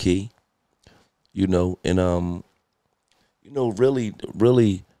 communication is key. You know, and you know, really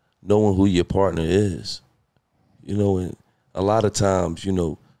knowing who your partner is. You know, and a lot of times, you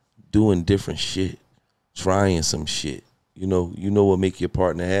know, doing different shit, trying some shit. You know what make your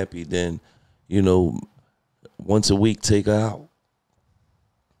partner happy. Then, you know, once a week, take her out.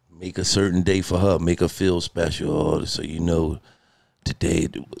 Make a certain day for her. Make her feel special. Oh, so you know, today,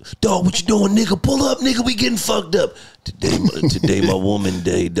 dog, what you doing, nigga? Pull up, nigga. We getting fucked up. Today my woman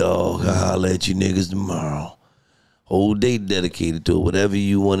day, dog. I'll holler at you niggas tomorrow. Whole day dedicated to it. Whatever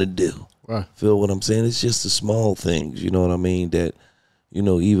you want to do. Right. Feel what I'm saying? It's just the small things. You know what I mean? That, you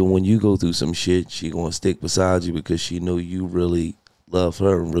know, even when you go through some shit, she gonna stick beside you because she know you really love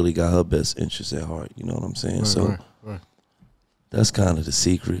her and really got her best interests at heart. You know what I'm saying? Right. That's kind of the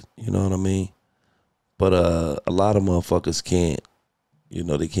secret. You know what I mean? But a lot of motherfuckers can't. You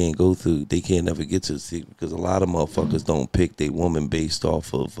know, they can't never get to the secret because a lot of motherfuckers don't pick their woman based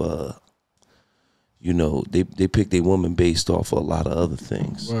off of. You know, they pick their woman based off of a lot of other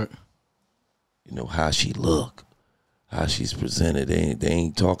things. Right. You know, how she look, how she's presented. They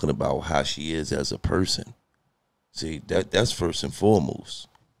ain't talking about how she is as a person. See, that's first and foremost.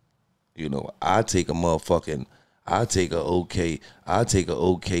 You know, I take a okay motherfucking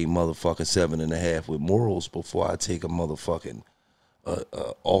 7.5 with morals before I take a motherfucking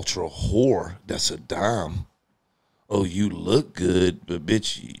ultra whore that's a dime. Oh, you look good, but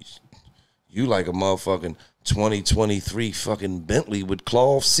bitch, you like a motherfucking 2023 fucking Bentley with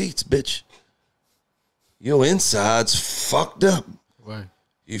cloth seats, bitch. Your inside's fucked up. Right.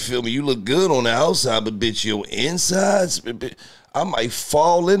 You feel me? You look good on the outside, but bitch, your insides, I might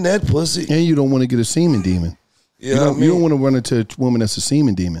fall in that pussy. And you don't want to get a semen demon. You know what I mean? You don't want to run into a woman that's a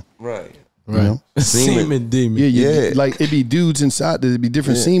semen demon. Right. You know? Semen demon. Yeah. Like it'd be dudes inside. There'd be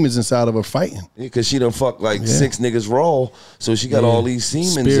different semens inside of her fighting. Yeah, because she done fucked like 6 niggas raw, so she got all these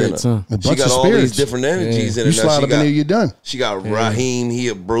semens Spirits, in her. huh? A She bunch got of all spirits. these different energies in her. You Now slide she up in there, you're done. She got Raheem, he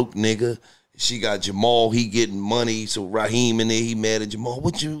a broke nigga. She got Jamal, he getting money. So Raheem in there, he mad at Jamal.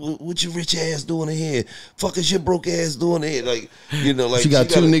 What your rich ass doing in here? Fuck is your broke ass doing in here? Like, you know, like She got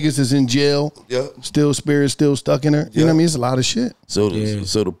 2 niggas that's in jail. Yeah. Still spirits still stuck in her. You know what I mean? It's a lot of shit. So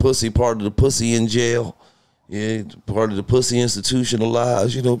the pussy part of the pussy in jail. Yeah, part of the pussy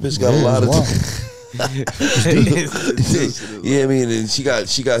institutionalized. You know, bitch got a lot of Yeah, I mean, and she got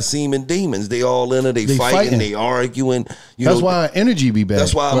semen demons. They all in her. They fighting. They arguing. That's why her energy be bad.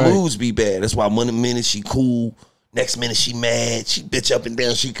 That's why her moods be bad. That's why one minute she cool, next minute she mad. She bitch up and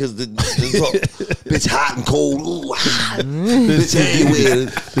down. She cause the bitch hot and cold. Ooh, bitch everywhere.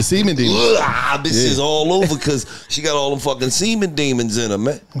 The semen demons. Bitch is all over because she got all them fucking semen demons in her,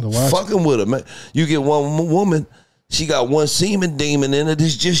 man. Fucking with her, man. You get one woman, she got one semen demon in it.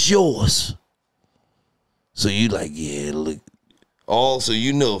 It's just yours. So you like, yeah, look. Also,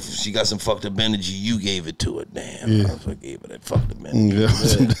 you know, if she got some fucked up energy, you gave it to her. Damn, I gave her that fucked up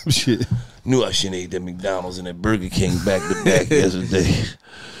energy. Shit. Knew I shouldn't ate that McDonald's and that Burger King back to back yesterday.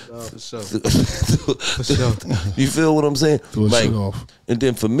 For sure. For sure. You feel what I'm saying? Like, and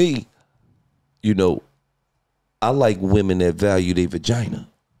then for me, you know, I like women that value their vagina.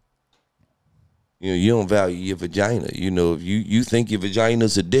 You know, you don't value your vagina. You know, if you think your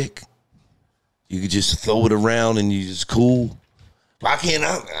vagina's a dick, you could just throw it around and you just cool. Why can't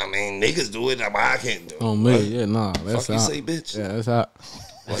I mean, niggas do it. Why I can't do it? Oh, me, yeah, nah. That's fuck you say, bitch? Yeah, that's hot.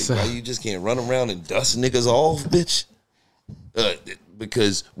 Like, why you just can't run around and dust niggas off, bitch?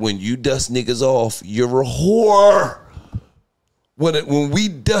 Because when you dust niggas off, you're a whore. When we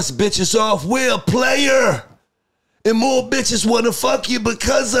dust bitches off, we're a player. And more bitches want to fuck you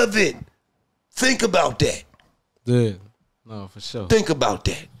because of it. Think about that. Yeah. No, for sure. Think about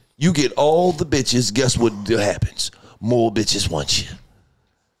that. You get all the bitches, guess what happens? More bitches want you.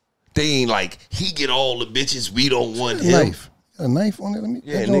 They ain't like, he get all the bitches, we don't want him. Knife. Got a knife on it? Let me,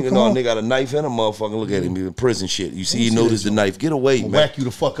 yeah, nigga got a knife and a motherfucker. Look at him, in prison shit. You see, he noticed the knife. Get away, man. Whack you the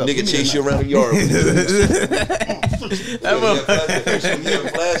fuck up. Nigga chase you around the yard.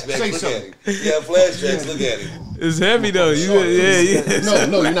 Flashbacks, look at him. Yeah, flashbacks, look at him. It's heavy though.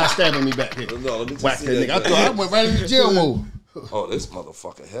 No, you're not stabbing me back here. No, let me whack that nigga. I thought I went right into jail mode. Oh, this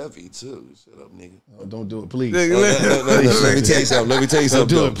motherfucker heavy too. Shut up, nigga. Oh, don't do it, please. No, let me tell you something. Let me tell you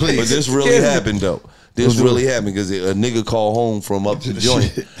something. Don't do it, please. But this really happened though. This really happened because a nigga called home from up the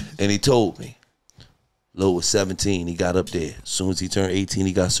joint and he told me. Low was 17. He got up there. As soon as he turned 18,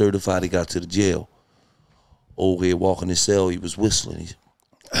 he got certified. He got to the jail. Old head walking his cell. He was whistling.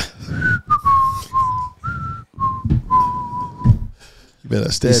 You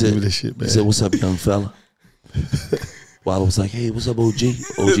better stab me with this shit, man. He said, "What's up, young fella?" Wallow was like, "Hey, what's up, OG?"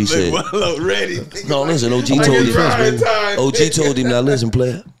 OG said, Wallow ready. "No, listen." OG told him. OG told him, "Now listen,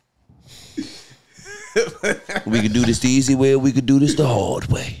 player. We could do this the easy way, or we could do this the hard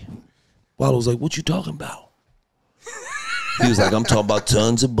way." Wallow was like, "What you talking about?" He was like, "I'm talking about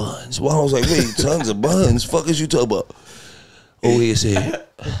tons of buns." Wallow was like, "Wait, tons of buns? Fuck is you talking about?" Oh, he said,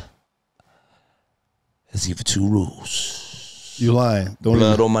 "There's even two rules. You lying. Don't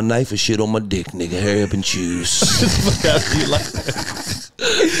Blood on my knife or shit on my dick, nigga. Hurry up and choose."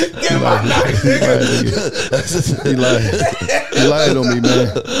 Get my knife, nigga. He lying. You lying on me,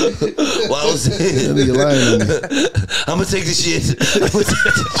 man. Well, I was saying, You lying on me. I'm gonna take this shit.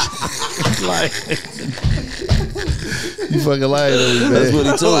 You fucking lying on me, man. That's what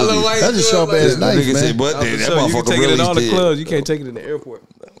he told me. That's a sharp ass knife, Nigga man. said, "But that You can motherfucker take it really in all the did." clubs. You can't take it in the airport.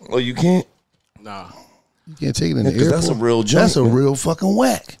 Oh, you can't? Nah. You can't take it in the Because airport. that's a real joint. That's a real fucking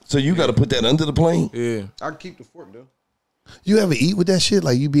whack. So you got to put that under the plane? Yeah. I can keep the fork though. You ever eat with that shit?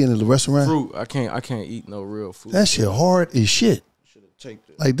 Like you be in the restaurant? Fruit. I can't eat no real food. That shit hard as shit. Should have taken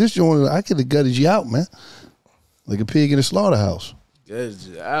it. Like this joint, I could have gutted you out, man. Like a pig in a slaughterhouse. That's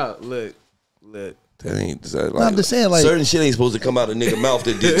just out. Look. That ain't, like, I'm just saying, like certain shit ain't supposed to come out of nigga mouth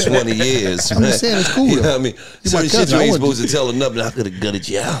that did 20 years. I'm just saying it's cool. You know Though. what I mean? You my Certain shit cousin, you I ain't want supposed to tell nothing. I could have gutted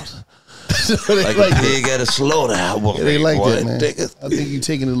you out. like, Like a pig at a slaughterhouse. they like Boy, that, man. nigga. I think you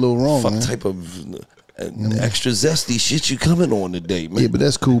taking it a little wrong, Fuck man. type of extra zesty shit you coming on today, man. Yeah, but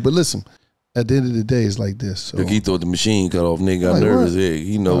that's cool. But listen, at the end of the day, it's like this. So Look, he thought the machine cut off. Nigga got Like nervous. what? Yeah,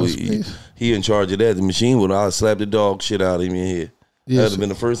 he know Oh, he in charge of that. The machine would I'd slap the dog shit out of him in here. Yeah, That'd have been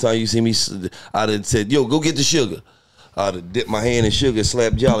the first time you see me. I'd have said, "Yo, go get the sugar." I'd have dipped my hand in sugar,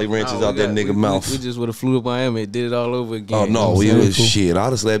 slapped Jolly Ranchers out that nigga mouth. We just would have flew to Miami and did it all over again. Oh no, we was shit. I'd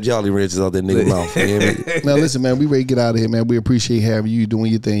have slapped Jolly Ranchers out that nigga mouth. You hear me? now listen, man, we ready to get out of here, man. We appreciate having you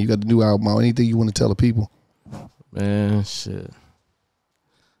doing your thing. You got the new album out. Anything you want to tell the people? Man, shit.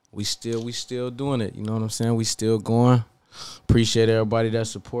 We still doing it. You know what I'm saying? We still going. Appreciate everybody that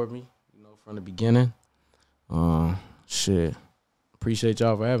support me, you know, from the beginning. Shit. Appreciate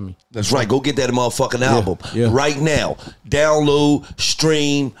y'all for having me. That's right. Go get that motherfucking album right now. Download,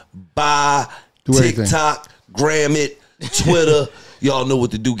 stream, buy, Do everything. TikTok, gram it, Twitter. Y'all know what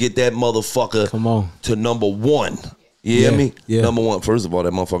to do. Get that motherfucker Come on. to number one. You hear me? Yeah. Number one. First of all,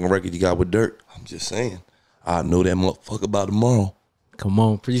 that motherfucking record you got with Dirt. I'm just saying. I know that motherfucker by tomorrow. Come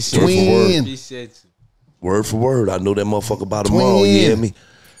on, appreciate Twin. you. Appreciate you. Word for word. I know that motherfucker by tomorrow. You hear me?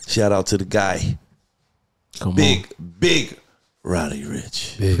 Shout out to the guy. Come Big Roddy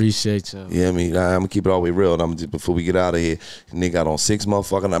Ricch. on. Appreciate you. Yeah, I mean, I'm gonna keep it all the way real. And I'm just, before we get out of here, and they got on 6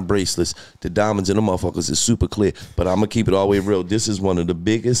 motherfucking bracelets. The diamonds in the motherfuckers is super clear. But I'm gonna keep it all the way real. This is one of the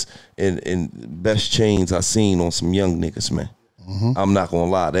biggest and best chains I seen on some young niggas, man. I'm not gonna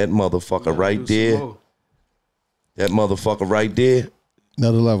lie. That motherfucker right there. That motherfucker right there.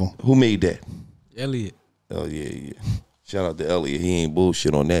 Another level. Who made that? Elliot. Oh yeah. Shout out to Elliot. He ain't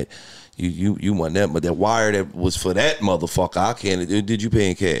bullshit on that. You want that, but that wire that was for that motherfucker. I can't. Did you pay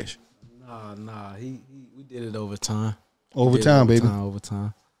in cash? Nah. We did it over time. Overtime, baby.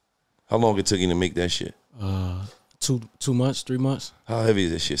 Overtime. How long it took you to make that shit? 2 months, 3 months. How heavy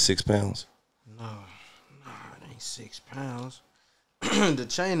is that shit? 6 pounds? Nah, it ain't 6 pounds. The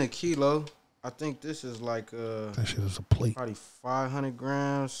chain a kilo. I think this is like That shit is a plate. probably 500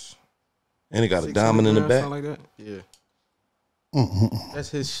 grams. And it got a diamond in the back. Something like that. Yeah. That's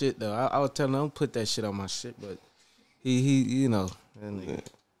his shit though. I was telling him don't put that shit on my shit, but he you know,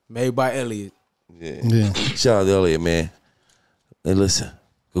 made by Elliot. Yeah. Shout out to Elliot, man. And listen,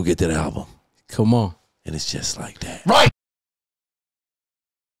 go get that album. Come on. And it's just like that. Right.